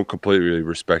don't completely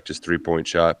respect his three-point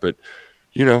shot, but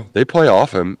they play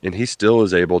off him, and he still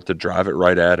is able to drive it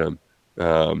right at him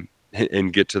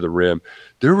and get to the rim.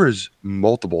 There was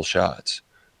multiple shots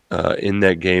in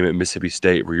that game at Mississippi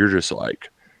State where you're just like,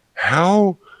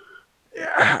 how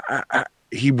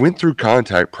he went through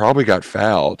contact, probably got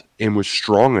fouled, and was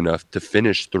strong enough to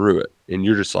finish through it. And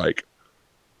you're just like,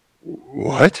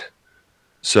 what?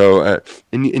 So,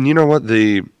 and you know what?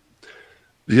 The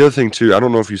other thing, too, I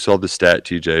don't know if you saw the stat,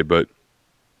 TJ, but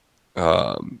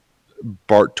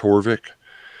Bart Torvik,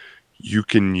 you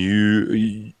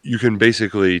can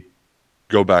basically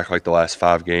go back like the last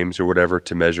 5 games or whatever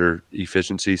to measure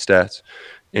efficiency stats.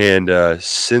 And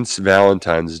since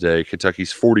Valentine's Day,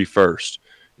 Kentucky's 41st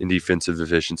in defensive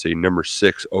efficiency, number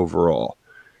 6 overall.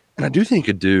 And I do think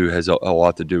Adu has a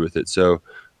lot to do with it. So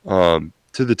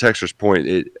to the texter's point,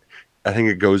 I think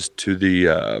it goes to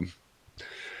the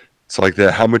it's like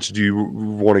that. How much do you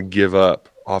want to give up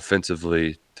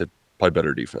offensively to play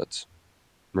better defense?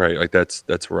 Right, like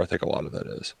that's where I think a lot of that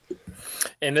is.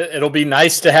 And it'll be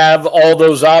nice to have all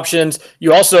those options.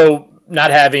 You also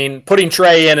putting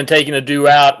Trey in and taking Adu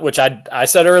out, which I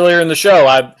said earlier in the show.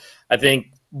 I think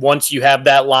once you have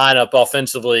that lineup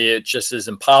offensively, it just is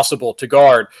impossible to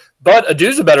guard. But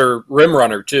Adu's a better rim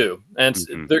runner too, and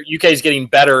UK is getting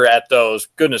better at those.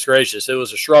 Goodness gracious, it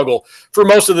was a struggle for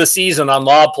most of the season on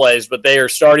lob plays, but they are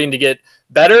starting to get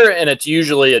better, and it's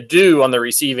usually Adu on the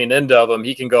receiving end of them.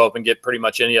 He can go up and get pretty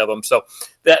much any of them, so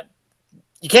that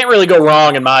you can't really go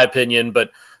wrong in my opinion.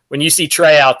 But when you see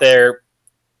Trey out there,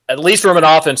 at least from an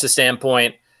offensive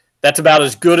standpoint, that's about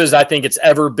as good as I think it's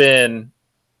ever been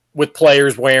with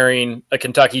players wearing a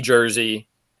Kentucky jersey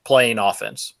playing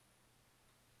offense.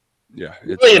 Yeah,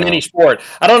 it's really in any sport.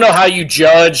 I don't know how you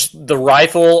judge the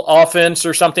rifle offense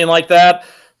or something like that,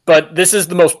 but this is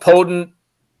the most potent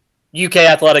UK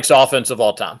athletics offense of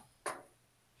all time.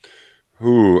 But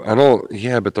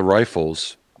the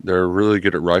rifles, they're really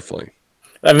good at rifling.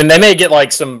 I mean, they may get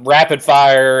like some rapid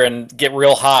fire and get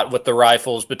real hot with the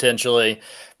rifles potentially.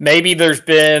 Maybe there's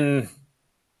been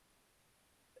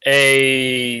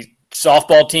a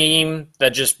softball team that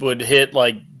just would hit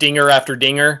like dinger after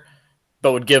dinger,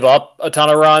 but would give up a ton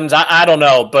of runs. I don't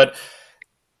know, but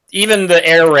even the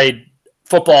air raid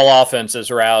football offenses,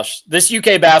 Roush, this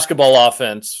UK basketball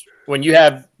offense, when you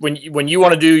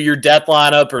want to do your death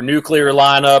lineup or nuclear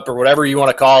lineup or whatever you want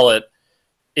to call it,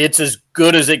 it's as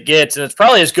good as it gets, and it's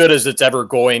probably as good as it's ever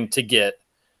going to get.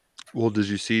 Well, did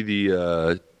you see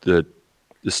the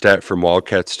stat from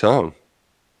Wildcats Tongue?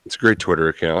 It's a great Twitter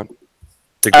account.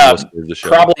 I think the show.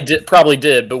 Probably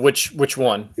did, but which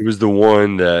one? It was the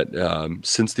one that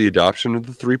since the adoption of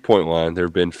the three-point line, there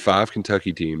have been 5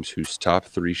 Kentucky teams whose top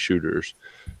 3 shooters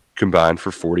combined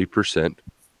for 40%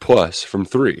 plus from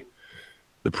 3.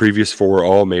 The previous 4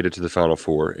 all made it to the Final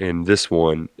Four, and this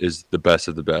one is the best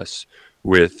of the best,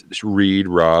 with Reed,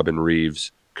 Robb, and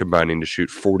Reeves combining to shoot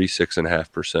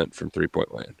 46.5% from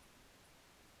three-point land.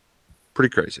 Pretty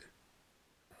crazy.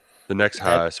 The next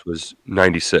highest was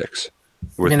 96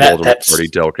 with Mulder, McCarty,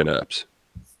 Delk, and Epps.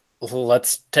 Well,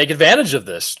 let's take advantage of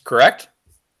this, correct?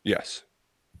 Yes.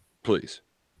 Please.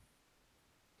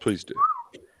 Please do.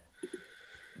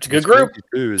 It's a good group.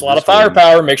 It's a lot of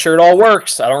firepower. Make sure it all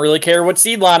works. I don't really care what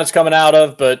seed line it's coming out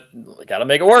of, but got to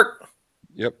make it work.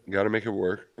 Yep, got to make it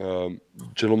work.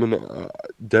 Gentlemen,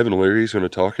 Devin Leary's going to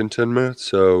talk in 10 minutes,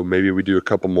 so maybe we do a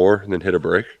couple more and then hit a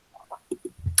break.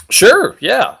 Sure,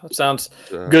 yeah. That sounds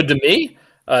good to me.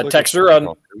 Texter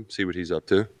on see what he's up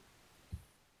to.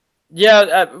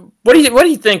 Yeah, what do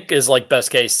you think is like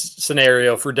best case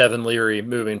scenario for Devin Leary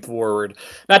moving forward?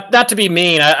 Not to be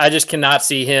mean, I just cannot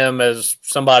see him as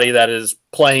somebody that is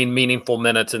playing meaningful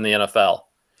minutes in the NFL.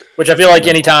 Which I feel like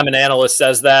anytime an analyst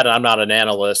says that, and I'm not an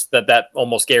analyst, that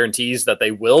almost guarantees that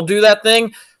they will do that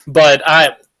thing. But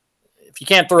if you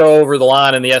can't throw over the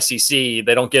line in the SEC,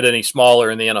 they don't get any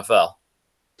smaller in the NFL.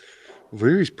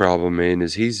 Leary's problem, man,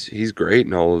 is he's great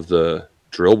in all of the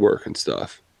drill work and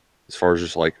stuff. As far as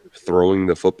just like throwing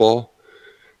the football,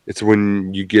 it's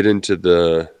when you get into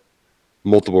the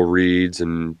multiple reads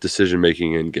and decision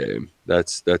making in game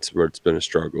that's where it's been a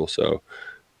struggle. So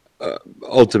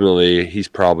ultimately, he's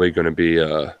probably going to be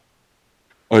a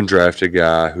undrafted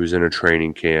guy who's in a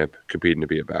training camp competing to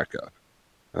be a backup.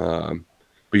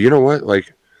 But you know what?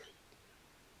 Like,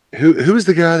 who was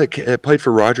the guy that played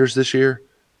for Rodgers this year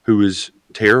who was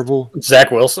terrible?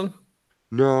 Zach Wilson?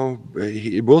 No,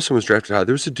 Wilson was drafted high.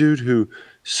 There was a dude who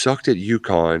sucked at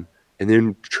UConn and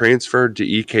then transferred to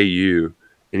EKU,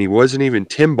 and he wasn't even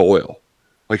Tim Boyle.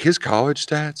 Like, his college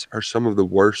stats are some of the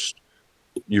worst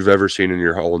you've ever seen in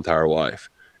your whole entire life,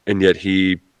 and yet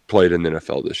he played in the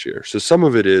NFL this year. So some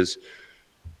of it is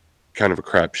kind of a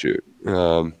crapshoot.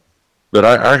 But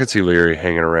I could see Leary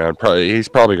hanging around. He's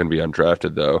probably going to be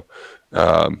undrafted though,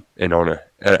 and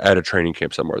at a training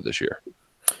camp somewhere this year.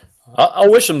 I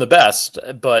wish him the best,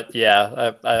 but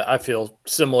yeah, I feel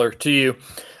similar to you.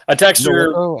 A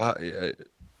texter.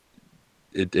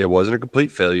 It wasn't a complete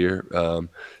failure.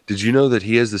 Did you know that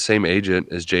he has the same agent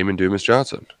as Jamin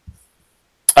Dumas-Johnson?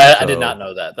 I did not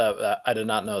know that. I did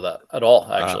not know that at all,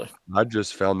 actually. I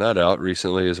just found that out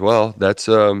recently as well. That's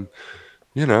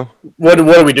you know. What do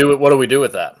we do? What do we do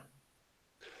with that?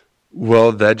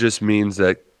 Well, that just means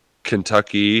that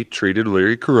Kentucky treated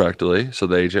Leary correctly. So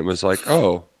the agent was like,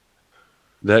 "Oh,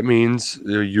 that means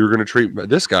you're going to treat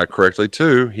this guy correctly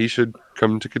too. He should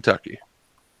come to Kentucky."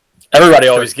 Everybody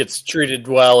always gets treated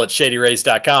well at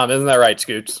ShadyRays.com. Isn't that right,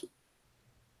 Scoots?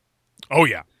 Oh,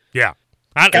 yeah. Yeah.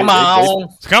 Come on.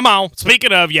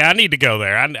 Speaking of, I need to go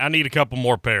there. I need a couple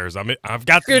more pairs. I've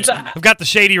got the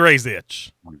Shady Rays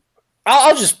itch.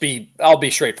 I'll be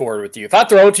straightforward with you. If I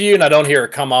throw it to you and I don't hear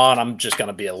it come on, I'm just going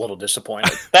to be a little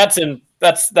disappointed. That's an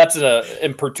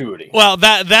impertuity. Well,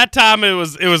 that time it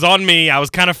was on me. I was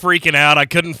kind of freaking out. I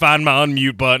couldn't find my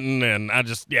unmute button, and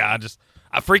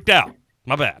I freaked out.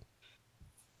 My bad.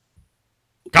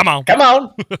 Come on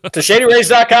to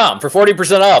ShadyRays.com for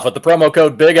 40% off with the promo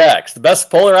code BIGX. The best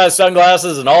polarized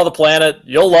sunglasses in all the planet.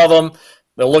 You'll love them.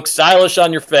 They'll look stylish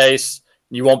on your face.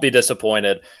 You won't be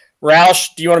disappointed.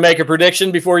 Roush, do you want to make a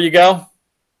prediction before you go?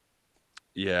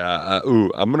 Yeah.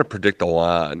 I'm going to predict the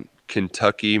line.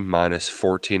 Kentucky minus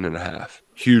 14.5.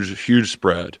 Huge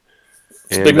spread.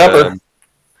 It's a big number.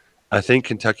 I think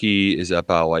Kentucky is up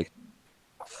by like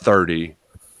 30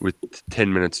 with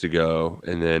 10 minutes to go,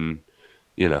 and then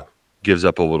gives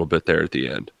up a little bit there at the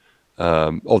end.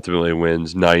 Ultimately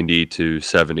wins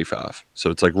 90-75.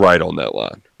 So it's like right on that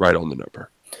line, right on the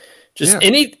number.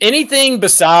 Anything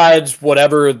besides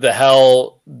whatever the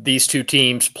hell these two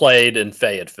teams played in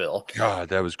Fayetteville. God,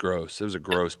 that was gross. It was a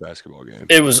gross basketball game.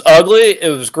 It was ugly. It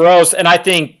was gross. And I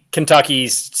think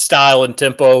Kentucky's style and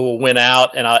tempo will win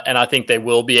out, and I think they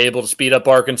will be able to speed up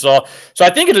Arkansas. So I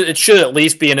think it should at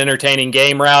least be an entertaining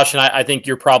game, Roush, and I think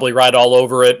you're probably right all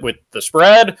over it with the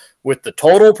spread, with the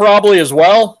total probably as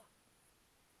well.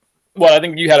 Well, I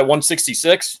think you had it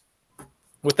 166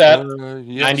 with that,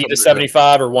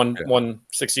 90-75 or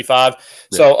 165.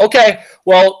 Yeah. So, okay,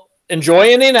 well,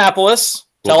 enjoy Indianapolis.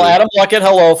 Tell Adam Luckett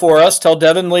hello for us. Tell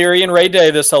Devin Leary and Ray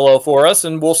Davis hello for us,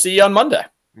 and we'll see you on Monday.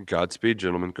 Godspeed,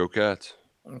 gentlemen. Go Cats.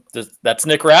 That's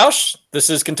Nick Roush. This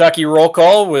is Kentucky Roll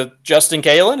Call with Justin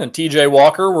Kalen and TJ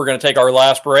Walker. We're going to take our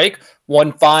last break.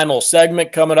 One final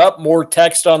segment coming up. More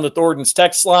text on the Thornton's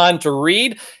text line to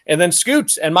read. And then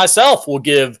Scoots and myself will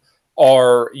give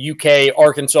our UK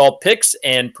Arkansas picks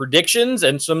and predictions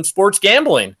and some sports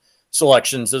gambling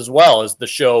selections as well as the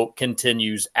show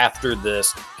continues after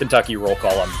this Kentucky Roll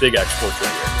Call on Big X Sports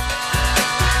Radio.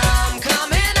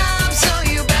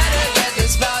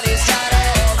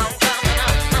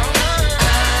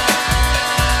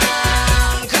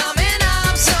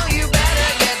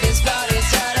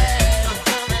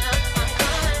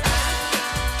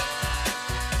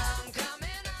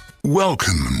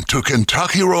 Welcome to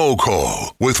Kentucky Roll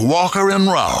Call with Walker and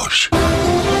Roush.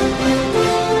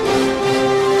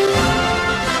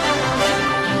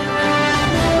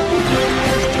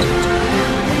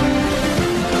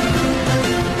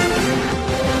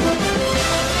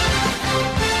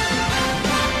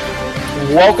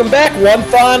 Welcome back. One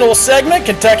final segment,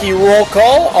 Kentucky Roll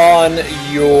Call on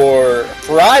your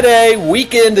Friday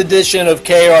weekend edition of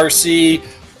KRC.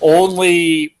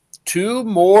 Only two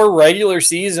more regular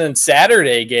season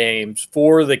Saturday games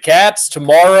for the Cats.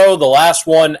 Tomorrow, the last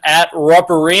one at Rupp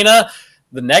Arena.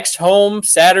 The next home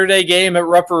Saturday game at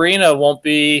Rupp Arena won't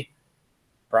be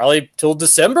probably till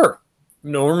December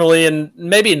Normally,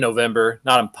 maybe in November,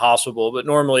 not impossible, but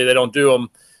normally they don't do them.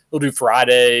 They'll do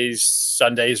Fridays,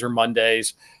 Sundays, or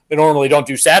Mondays. They normally don't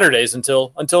do Saturdays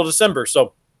until December.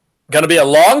 So going to be a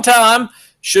long time.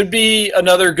 Should be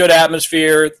another good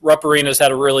atmosphere. Rupp Arena's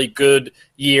had a really good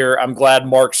year. I'm glad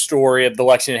Mark Story of the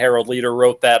Lexington Herald Leader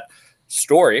wrote that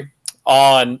story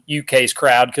on UK's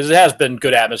crowd, because it has been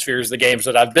good atmospheres, the games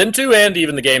that I've been to and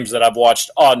even the games that I've watched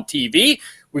on TV.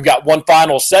 We've got one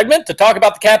final segment to talk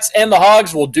about the Cats and the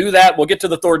Hogs. We'll do that. We'll get to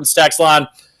the Thornton Stacks line.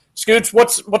 Scoots,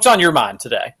 what's on your mind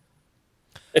today?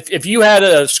 If you had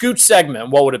a Scoot segment,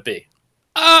 what would it be?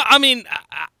 I'm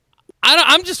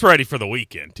just ready for the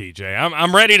weekend, TJ.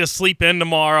 I'm ready to sleep in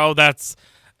tomorrow.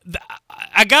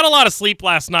 I got a lot of sleep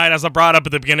last night, as I brought up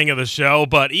at the beginning of the show,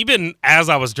 but even as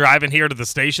I was driving here to the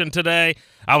station today,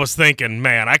 I was thinking,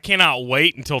 man, I cannot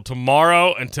wait until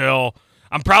tomorrow, until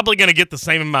I'm probably going to get the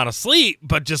same amount of sleep,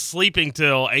 but just sleeping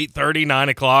till 8:30, 9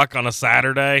 o'clock on a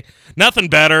Saturday. Nothing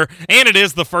better. And it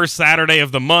is the first Saturday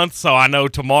of the month, so I know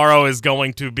tomorrow is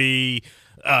going to be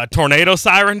Tornado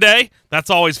Siren Day. That's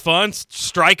always fun.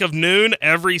 Strike of noon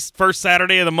every first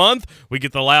Saturday of the month. We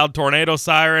get the loud tornado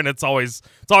siren. It's always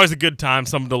a good time,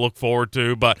 something to look forward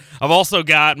to. But I've also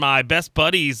got my best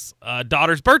buddy's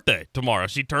daughter's birthday tomorrow.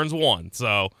 She turns 1.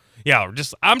 So yeah,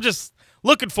 I'm just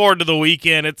looking forward to the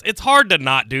weekend. It's hard to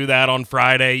not do that on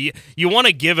Friday. You want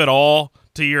to give it all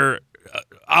to your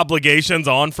obligations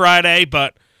on Friday,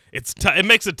 but it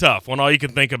makes it tough when all you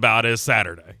can think about is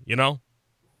Saturday, you know?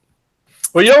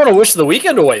 Well, you don't want to wish the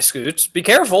weekend away, Scoots. Be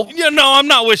careful. Yeah, no, I'm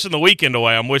not wishing the weekend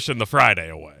away. I'm wishing the Friday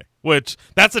away, which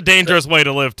that's a dangerous way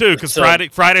to live, too, because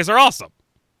Fridays are awesome.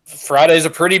 Friday's a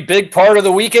pretty big part of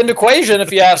the weekend equation,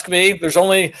 if you ask me.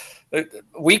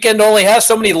 Weekend only has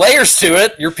so many layers to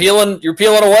it. You're peeling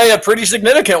away a pretty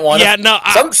significant one. Yeah, no.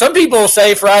 Some people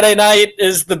say Friday night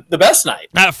is the best night.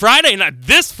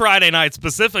 This Friday night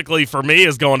specifically for me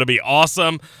is going to be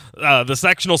awesome. The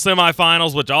sectional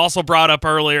semifinals, which I also brought up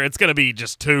earlier, it's going to be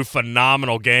just 2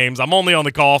 phenomenal games. I'm only on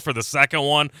the call for the second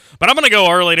one, but I'm going to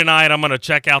go early tonight. I'm going to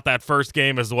check out that first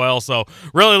game as well. So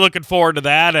really looking forward to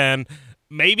that. And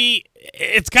maybe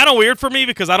it's kind of weird for me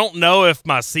because I don't know if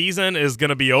my season is going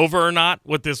to be over or not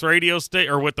with this radio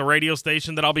with the radio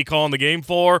station that I'll be calling the game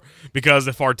for, because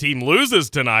if our team loses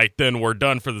tonight, then we're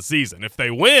done for the season. If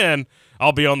they win,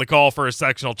 I'll be on the call for a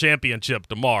sectional championship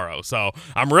tomorrow. So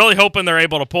I'm really hoping they're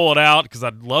able to pull it out, because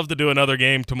I'd love to do another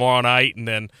game tomorrow night, and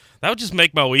then that would just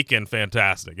make my weekend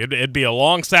fantastic. It'd be a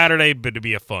long Saturday, but it'd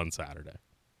be a fun Saturday.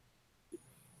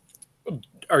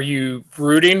 Are you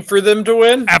rooting for them to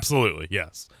win? Absolutely,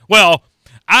 yes. Well,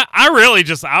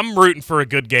 I'm rooting for a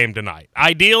good game tonight.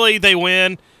 Ideally, they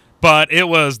win, but it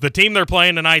was the team they're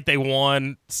playing tonight. They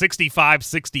won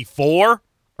 65-64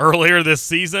 earlier this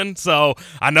season, so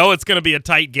I know it's going to be a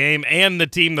tight game, and the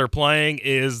team they're playing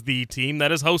is the team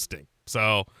that is hosting.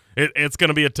 So it's going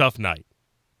to be a tough night.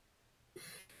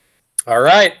 All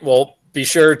right. Well, be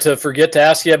sure to forget to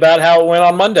ask you about how it went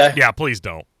on Monday. Yeah, please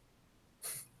don't.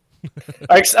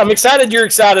 I'm excited you're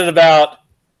excited about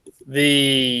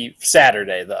the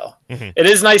Saturday, though. Mm-hmm. It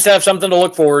is nice to have something to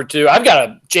look forward to. I've got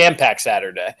a jam-packed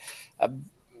Saturday. I've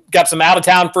got some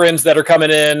out-of-town friends that are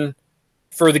coming in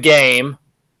for the game.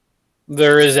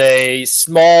 There is a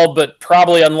small but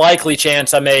probably unlikely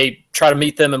chance I may try to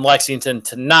meet them in Lexington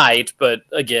tonight, but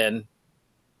again,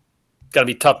 got to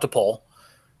be tough to pull.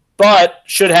 But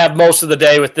should have most of the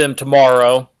day with them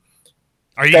tomorrow.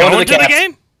 Are you going to the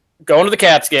game? Going to the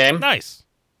Cats game. Nice.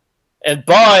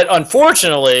 But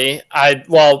unfortunately,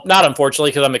 not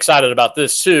unfortunately, because I'm excited about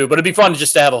this too, but it'd be fun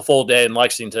just to have a full day in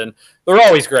Lexington. They're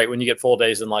always great when you get full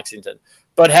days in Lexington.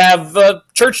 But have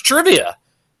church trivia,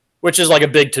 which is like a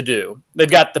big to-do. They've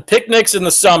got the picnics in the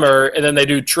summer, and then they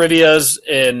do trivias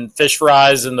and fish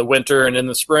fries in the winter and in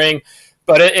the spring.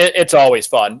 But it's always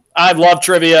fun. I love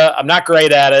trivia. I'm not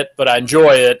great at it, but I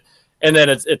enjoy it. And then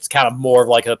it's kind of more of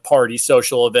like a party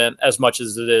social event as much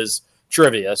as it is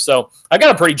trivia. So I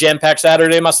got a pretty jam-packed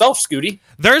Saturday myself, Scooty.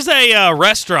 There's a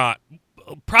restaurant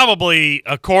probably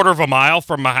a quarter of a mile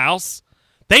from my house.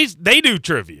 They do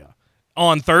trivia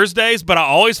on Thursdays, but I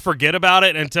always forget about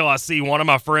it until I see one of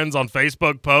my friends on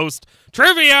Facebook post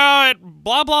trivia at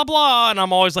blah, blah, blah. And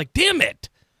I'm always like, damn it.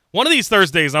 One of these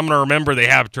Thursdays, I'm going to remember they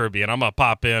have trivia, and I'm going to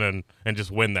pop in and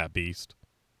just win that beast.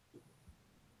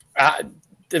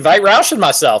 Invite Roush and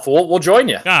myself. We'll join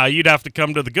you. You'd have to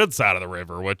come to the good side of the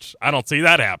river, which I don't see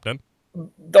that happening.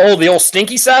 The old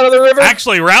stinky side of the river?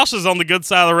 Actually, Roush is on the good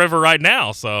side of the river right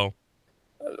now, so.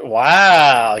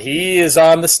 Wow, he is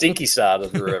on the stinky side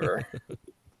of the river.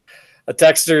 A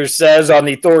texter says on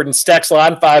the Thornton's text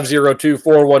line,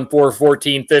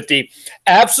 502-414-1450,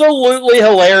 absolutely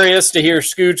hilarious to hear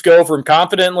Scoots go from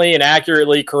confidently and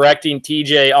accurately correcting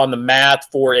TJ on the math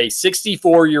for a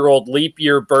 64-year-old leap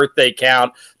year birthday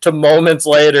count to moments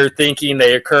later thinking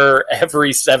they occur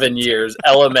every 7 years.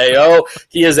 LMAO,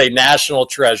 he is a national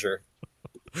treasure.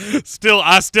 I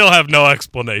still have no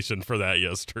explanation for that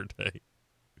yesterday.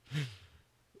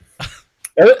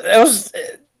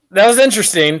 That was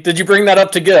interesting. Did you bring that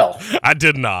up to Gil? I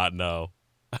did not, no.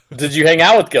 Did you hang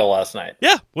out with Gil last night?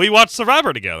 Yeah, we watched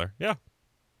Survivor together, yeah.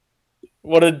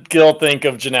 What did Gil think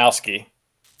of Janowski?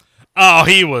 Oh,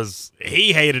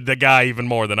 he hated the guy even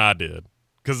more than I did.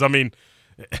 Because, I mean,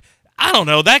 I don't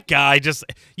know, that guy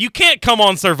you can't come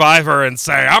on Survivor and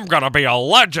say, I'm going to be a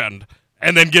legend,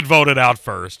 and then get voted out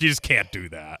first. You just can't do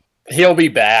that. He'll be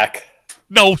back.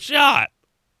 No shot.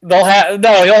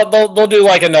 They'll do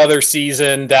like another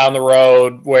season down the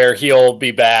road where he'll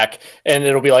be back, and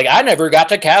it'll be like, I never got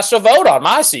to cast a vote on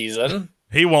my season.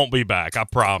 He won't be back, I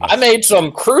promise. I made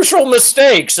some crucial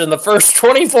mistakes in the first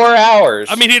 24 hours.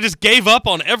 I mean, he just gave up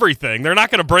on everything. They're not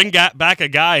going to bring back a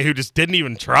guy who just didn't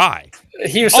even try.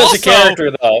 He was such a character,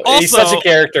 though. He's such a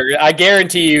character. I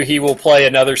guarantee you he will play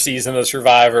another season of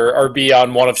Survivor or be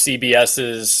on one of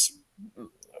CBS's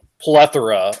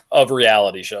plethora of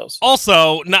reality shows.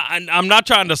 Also, I'm not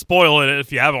trying to spoil it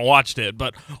if you haven't watched it,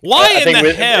 but why in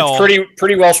the hell? It's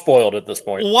pretty well spoiled at this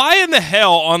point. Why in the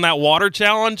hell on that water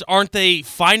challenge aren't they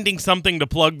finding something to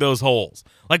plug those holes?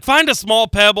 Like find a small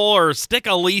pebble or stick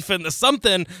a leaf into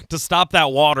something to stop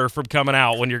that water from coming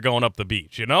out when you're going up the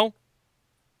beach, you know?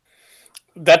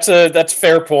 That's a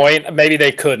fair point. Maybe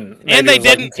they couldn't. Maybe and they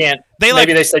didn't.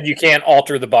 Maybe they said you can't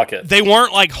alter the bucket. They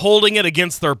weren't like holding it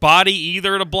against their body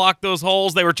either to block those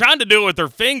holes. They were trying to do it with their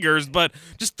fingers, but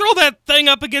just throw that thing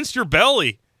up against your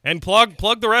belly and plug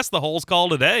the rest of the holes.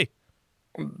 Call it a day.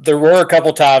 There were a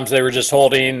couple times they were just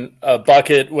holding a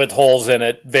bucket with holes in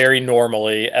it very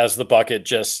normally as the bucket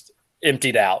just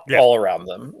emptied out all around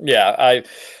them. Yeah,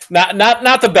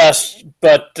 not the best,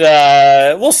 but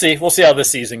we'll see. We'll see how this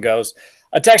season goes.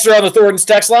 A texter on the Thornton's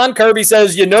text line, Kirby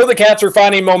says, the Cats are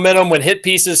finding momentum when hit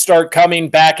pieces start coming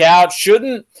back out.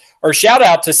 Shout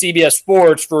out to CBS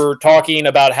Sports for talking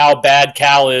about how bad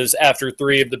Cal is after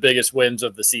 3 of the biggest wins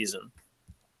of the season.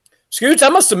 Scoots, I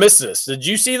must have missed this. Did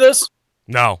you see this?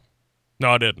 No,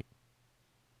 I didn't.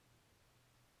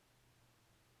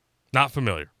 Not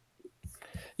familiar.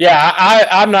 Yeah,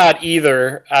 I'm not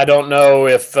either. I don't know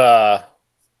if there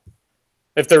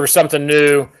was something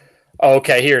new. Oh,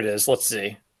 okay, here it is. Let's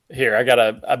see. Here,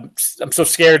 I'm so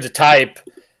scared to type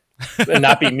and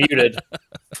not be muted.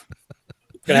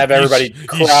 Gonna have everybody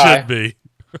cry. You should be.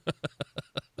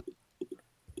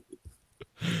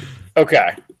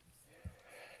 Okay.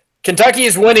 Kentucky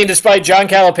is winning despite John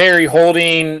Calipari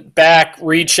holding back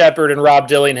Reed Sheppard and Rob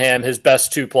Dillingham, his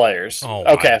best 2 players. Oh,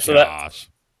 okay, so gosh.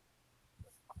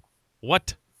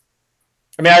 What?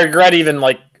 I mean, I regret even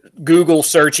Google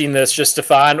searching this just to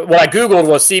find what I Googled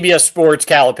was CBS Sports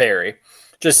Calipari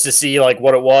just to see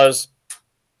what it was.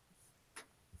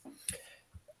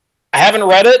 I haven't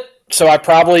read it, so I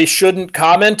probably shouldn't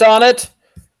comment on it,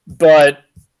 but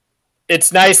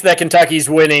it's nice that Kentucky's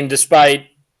winning despite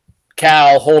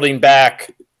Cal holding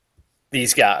back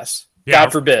these guys. Yeah,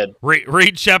 God forbid.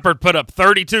 Reed Sheppard put up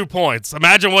 32 points.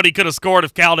 Imagine what he could have scored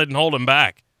if Cal didn't hold him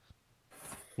back.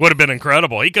 Would have been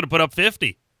incredible. He could have put up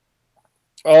 50.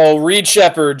 Oh, Reed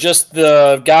Sheppard, just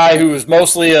the guy who was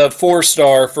mostly a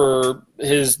 4-star for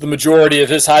the majority of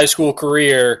his high school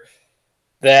career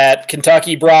that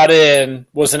Kentucky brought in,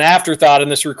 was an afterthought in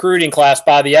this recruiting class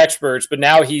by the experts, but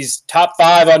now he's top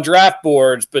 5 on draft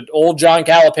boards, but old John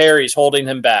Calipari is holding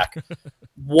him back.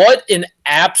 What an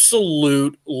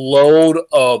absolute load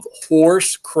of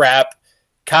horse crap.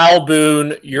 Kyle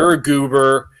Boone, you're a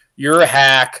goober, you're a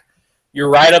hack. You're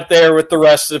right up there with the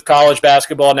rest of college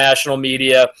basketball national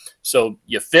media, so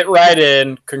you fit right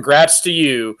in. Congrats to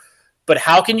you. But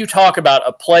how can you talk about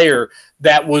a player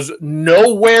that was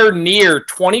nowhere near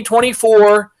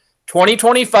 2024,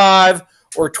 2025,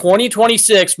 or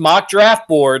 2026 mock draft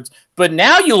boards, but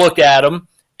now you look at him,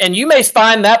 and you may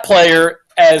find that player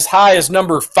as high as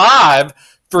number 5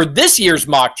 for this year's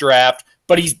mock draft,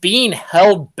 but he's being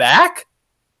held back?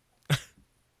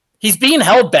 He's being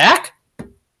held back?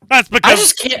 That's because I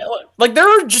just can't. There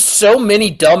are just so many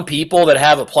dumb people that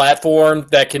have a platform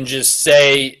that can just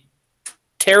say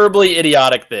terribly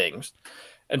idiotic things.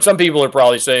 And some people are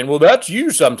probably saying, well, that's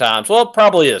you sometimes. Well, it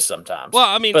probably is sometimes. Well,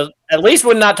 I mean, but at least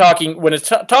when it's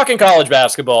talking college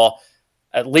basketball,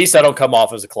 At least I don't come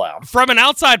off as a clown. From an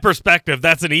outside perspective,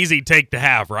 that's an easy take to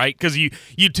have, right? Because you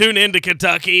tune into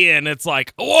Kentucky and it's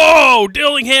like, whoa,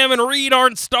 Dillingham and Reed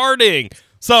aren't starting.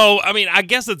 So, I mean, I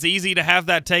guess it's easy to have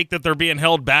that take that they're being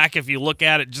held back if you look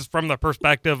at it just from the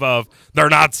perspective of they're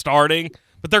not starting,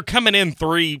 but they're coming in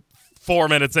 3-4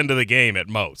 minutes into the game at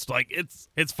most. Like,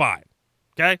 it's fine,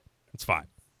 okay? It's fine.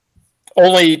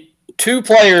 Only 2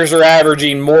 players are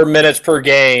averaging more minutes per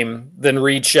game than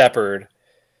Reed Sheppard.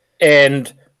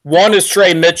 And one is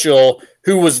Trey Mitchell,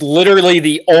 who was literally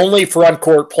the only front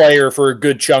court player for a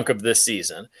good chunk of this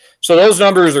season. So those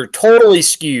numbers are totally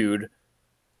skewed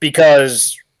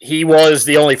because he was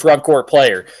the only front court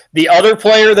player. The other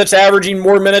player that's averaging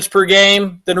more minutes per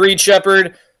game than Reed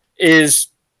Sheppard is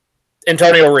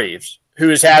Antonio Reeves,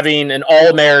 who is having an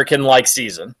All-American-like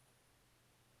season.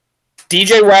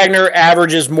 DJ Wagner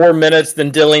averages more minutes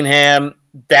than Dillingham.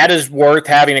 That is worth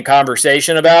having a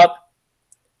conversation about.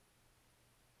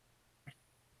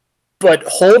 But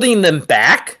holding them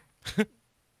back, it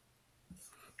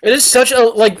is such a,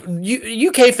 like,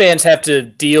 UK fans have to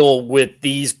deal with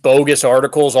these bogus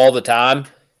articles all the time.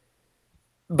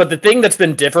 But the thing that's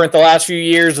been different the last few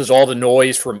years is all the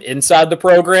noise from inside the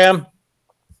program.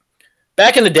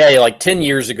 Back in the day, like 10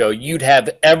 years ago, you'd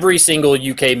have every single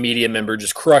UK media member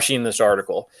just crushing this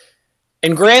article.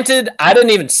 And granted, I didn't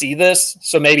even see this,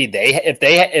 so maybe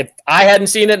if I hadn't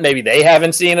seen it, maybe they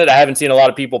haven't seen it. I haven't seen a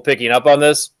lot of people picking up on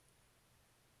this.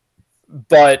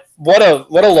 But what a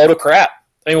load of crap.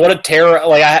 I mean, what a terror.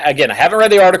 Like, I haven't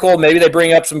read the article. Maybe they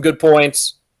bring up some good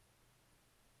points.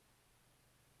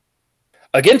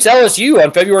 Against LSU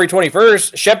on February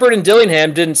 21st, Sheppard and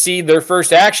Dillingham didn't see their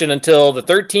first action until the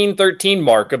 13-13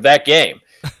 mark of that game.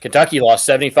 Kentucky lost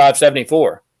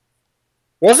 75-74.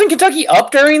 Wasn't Kentucky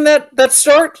up during that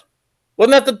start?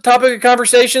 Wasn't that the topic of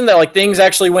conversation, that like things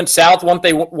actually went south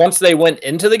once they went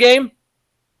into the game?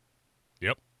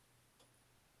 Yep.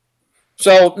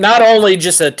 So not only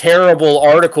just a terrible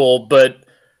article, but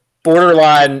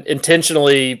borderline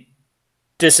intentionally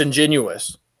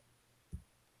disingenuous,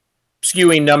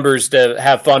 skewing numbers to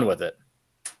have fun with it.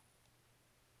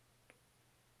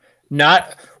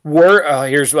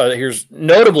 Here's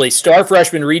notably star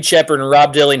freshmen Reed Sheppard and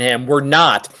Rob Dillingham were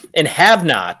not and have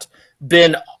not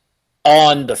been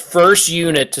on the first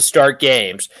unit to start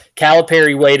games.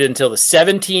 Calipari waited until the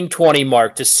 17-20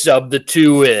 mark to sub the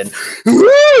 2 in.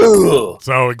 Woo!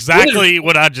 So exactly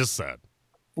what I just said.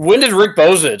 When did Rick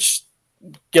Bozich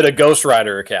get a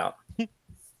Ghostwriter account?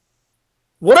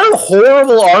 What a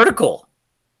horrible article.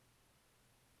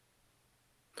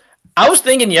 I was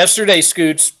thinking yesterday,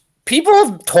 Scoots, people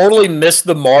have totally missed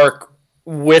the mark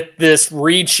with this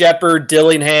Reed Sheppard,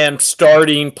 Dillingham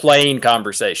starting playing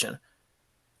conversation.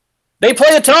 They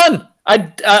play a ton.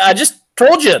 I just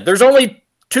told you, there's only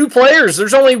 2 players.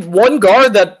 There's only one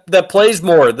guard that plays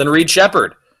more than Reed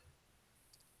Sheppard.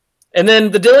 And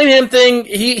then the Dillingham thing,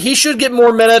 he should get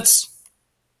more minutes.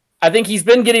 I think he's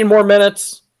been getting more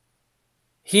minutes.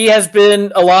 He has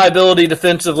been a liability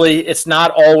defensively. It's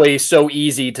not always so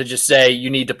easy to just say you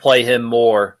need to play him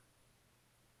more,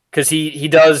 because he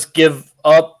does give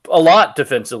up a lot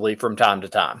defensively from time to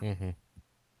time. Mm-hmm.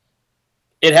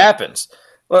 It happens.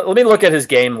 Let me look at his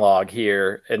game log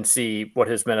here and see what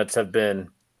his minutes have been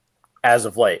as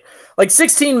of late. Like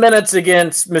 16 minutes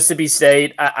against Mississippi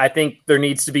State, I think there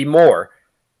needs to be more.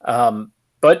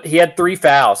 But he had 3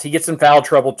 fouls. He gets in foul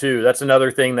trouble too. That's another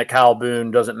thing that Kyle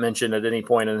Boone doesn't mention at any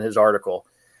point in his article.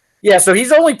 Yeah, so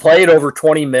he's only played over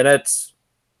 20 minutes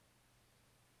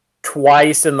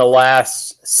twice in the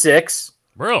last 6.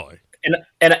 Really?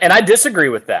 And I disagree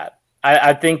with that.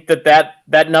 I think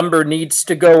that number needs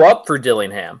to go up for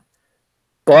Dillingham.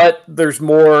 But there's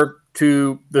more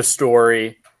to the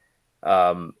story.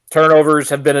 Turnovers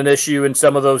have been an issue in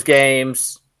some of those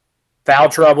games. Foul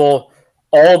trouble.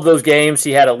 All of those games,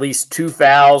 he had at least 2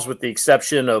 fouls with the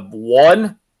exception of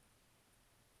 1.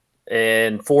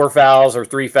 And 4 fouls or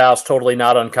 3 fouls, totally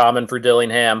not uncommon for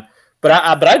Dillingham. But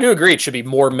I do agree it should be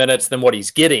more minutes than what he's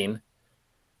getting.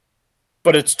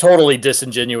 But it's totally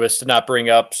disingenuous to not bring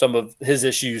up some of his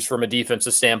issues from a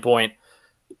defensive standpoint.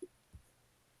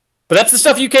 But that's the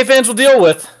stuff UK fans will deal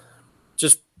with.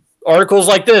 Just articles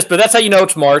like this. But that's how you know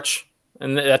it's March.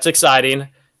 And that's exciting.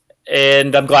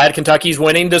 And I'm glad Kentucky's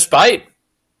winning despite,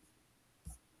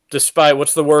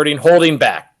 what's the wording? Holding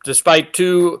back. Despite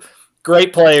 2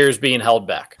 great players being held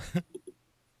back.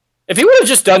 If he would have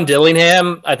just done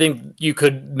Dillingham, I think you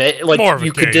could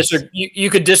you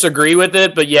could disagree with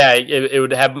it, but yeah, it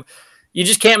would have. You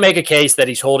just can't make a case that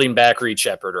he's holding back Reed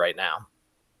Sheppard right now.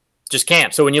 Just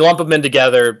can't. So when you lump them in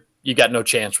together, you got no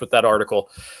chance with that article.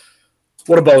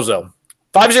 What a bozo.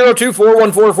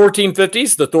 502-414-1450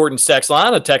 is the Thornton text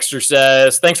line. A texter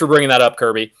says, thanks for bringing that up,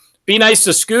 Kirby. Be nice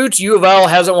to Scoots. U of L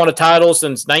hasn't won a title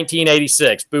since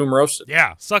 1986. Boom roasted.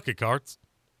 Yeah, suck it, Carts.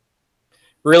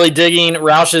 Really digging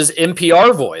Roush's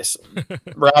NPR voice.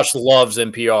 Roush loves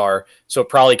NPR, so it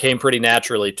probably came pretty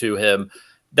naturally to him.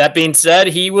 That being said,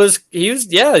 he was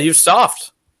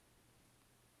soft.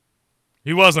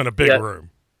 He was in a big room.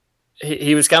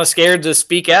 He was kind of scared to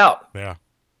speak out. Yeah.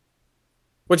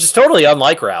 Which is totally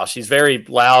unlike Roush. He's very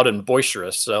loud and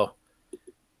boisterous, so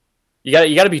you got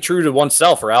to be true to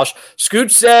oneself, Roush.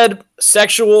 Scoot said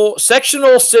sectional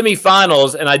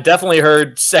semifinals, and I definitely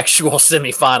heard sexual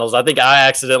semifinals. I think I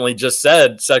accidentally just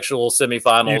said sexual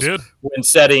semifinals when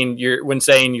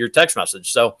saying your text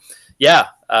message. So, yeah,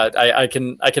 I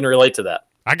can relate to that.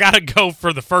 I got to go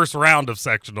for the first round of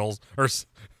sectionals.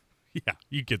 Yeah,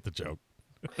 you get the joke.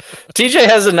 TJ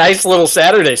has a nice little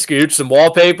Saturday, Scoot. Some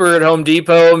wallpaper at Home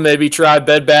Depot. Maybe try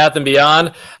Bed Bath &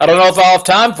 Beyond. I don't know if I'll have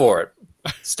time for it.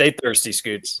 Stay thirsty,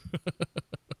 Scoots.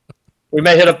 We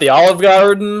may hit up the Olive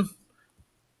Garden.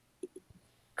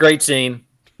 Great scene.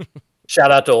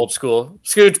 Shout out to Old School.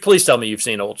 Scoots, please tell me you've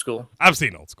seen Old School. I've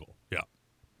seen Old School, yeah.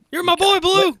 You're my boy,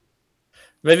 Blue.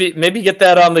 Maybe get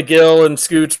that on the Gil and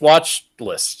Scoots watch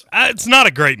list. It's not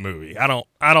a great movie. I don't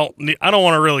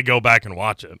want to really go back and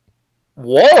watch it.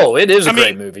 Whoa, it is a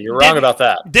great movie. You're wrong about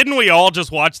that. Didn't we all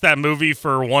just watch that movie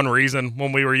for one reason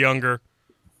when we were younger?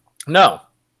 No,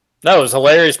 it was a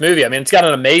hilarious movie. I mean, it's got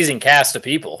an amazing cast of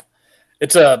people.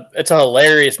 It's a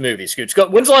hilarious movie, Scoots.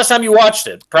 When's the last time you watched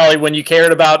it? Probably when you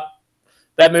cared about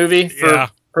that movie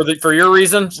for your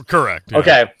reasons? Correct. Yeah.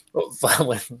 Okay.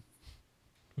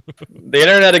 The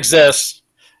internet exists.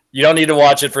 You don't need to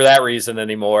watch it for that reason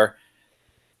anymore.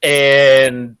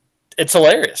 And it's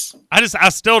hilarious. I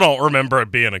still don't remember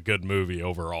it being a good movie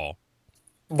overall.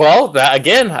 Well,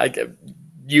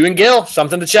 you and Gil,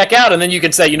 something to check out. And then you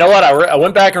can say, you know what? I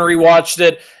went back and rewatched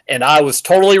it, and I was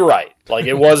totally right. Like,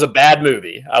 it was a bad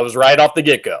movie. I was right off the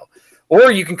get-go.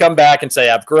 Or you can come back and say,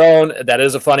 I've grown. That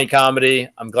is a funny comedy.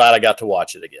 I'm glad I got to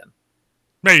watch it again.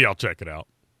 Maybe I'll check it out.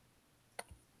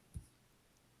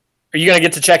 Are you going to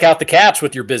get to check out the Cats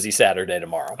with your busy Saturday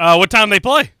tomorrow? What time they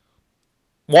play?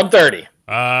 1:30.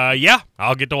 Yeah,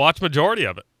 I'll get to watch majority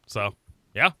of it. So,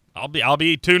 yeah, I'll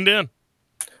be tuned in.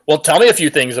 Well, tell me a few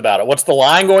things about it. What's the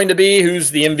line going to be?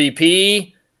 Who's the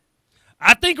MVP?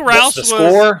 I think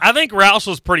Roush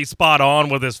was pretty spot on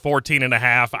with his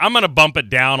 14.5. I'm going to bump it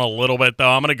down a little bit, though.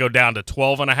 I'm going to go down to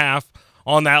 12.5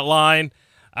 on that line.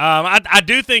 I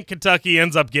do think Kentucky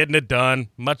ends up getting it done,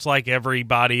 much like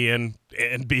everybody in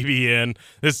BBN.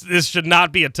 This should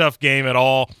not be a tough game at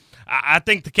all. I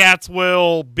think the Cats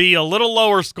will be a little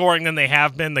lower scoring than they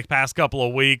have been the past couple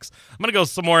of weeks. I'm going to go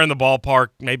somewhere in the ballpark,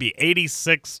 maybe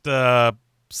 86 to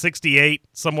 68,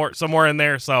 somewhere in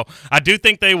there. So I do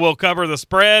think they will cover the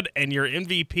spread, and your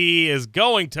MVP is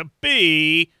going to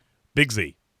be Big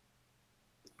Z.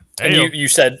 And you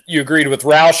said you agreed with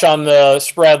Roush on the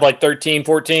spread, like 13,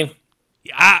 14?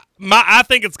 I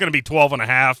think it's going to be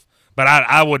 12.5, but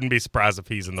I wouldn't be surprised if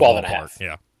he's in the ballpark.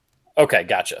 Yeah. Okay,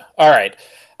 gotcha. All right.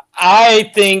 I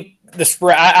think the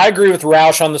spread. I agree with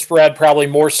Roush on the spread, probably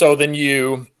more so than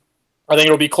you. I think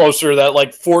it'll be closer to that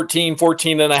like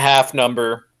 14.5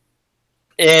 number.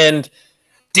 And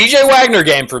DJ Wagner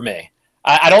game for me.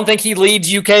 I don't think he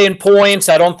leads UK in points.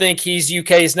 I don't think he's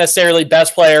UK's necessarily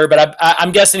best player, but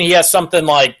I'm guessing he has something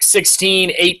like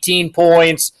 16, 18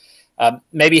 points,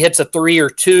 maybe hits a 3 or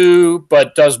 2,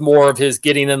 but does more of his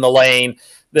getting in the lane.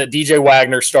 That DJ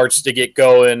Wagner starts to get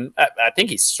going. I think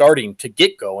he's starting to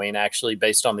get going, actually,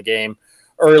 based on the game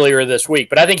earlier this week.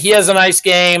 But I think he has a nice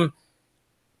game.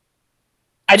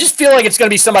 I just feel like it's going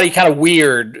to be somebody kind of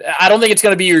weird. I don't think it's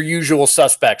going to be your usual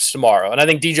suspects tomorrow. And I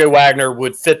think DJ Wagner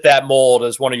would fit that mold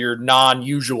as one of your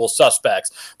non-usual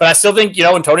suspects. But I still think,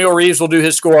 Antonio Reeves will do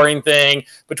his scoring thing.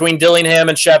 Between Dillingham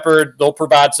and Shepard, they'll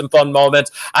provide some fun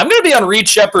moments. I'm going to be on Reed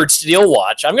Shepard's steal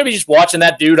watch. I'm going to be just watching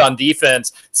that dude on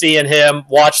defense, seeing him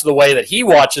watch the way that he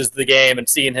watches the game and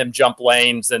seeing him jump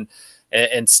lanes and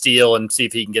steal and see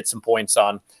if he can get some points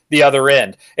on the other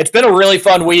end. It's been a really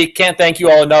fun week. Can't thank you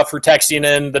all enough for texting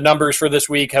in. The numbers for this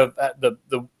week have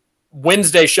the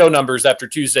Wednesday show numbers after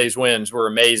Tuesday's wins were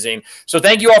amazing. So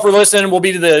thank you all for listening. We'll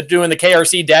be doing the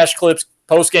KRC Dash Clips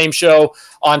post-game show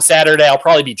on Saturday. I'll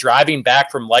probably be driving back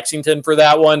from Lexington for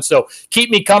that one. So keep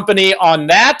me company on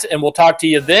that, and we'll talk to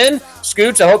you then.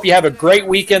 Scoots, I hope you have a great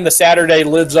weekend. The Saturday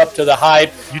lives up to the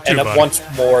hype. You too, and once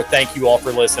more, thank you all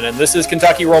for listening. This is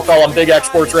Kentucky Roll Call on Big X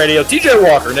Sports Radio. TJ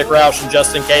Walker, Nick Roush, and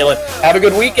Justin Kalen. Have a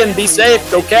good weekend. Be safe.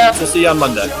 Go Cats. We'll see you on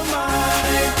Monday.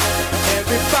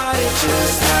 Everybody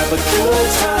just have a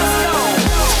good time.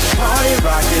 party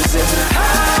rock is in the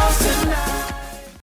house.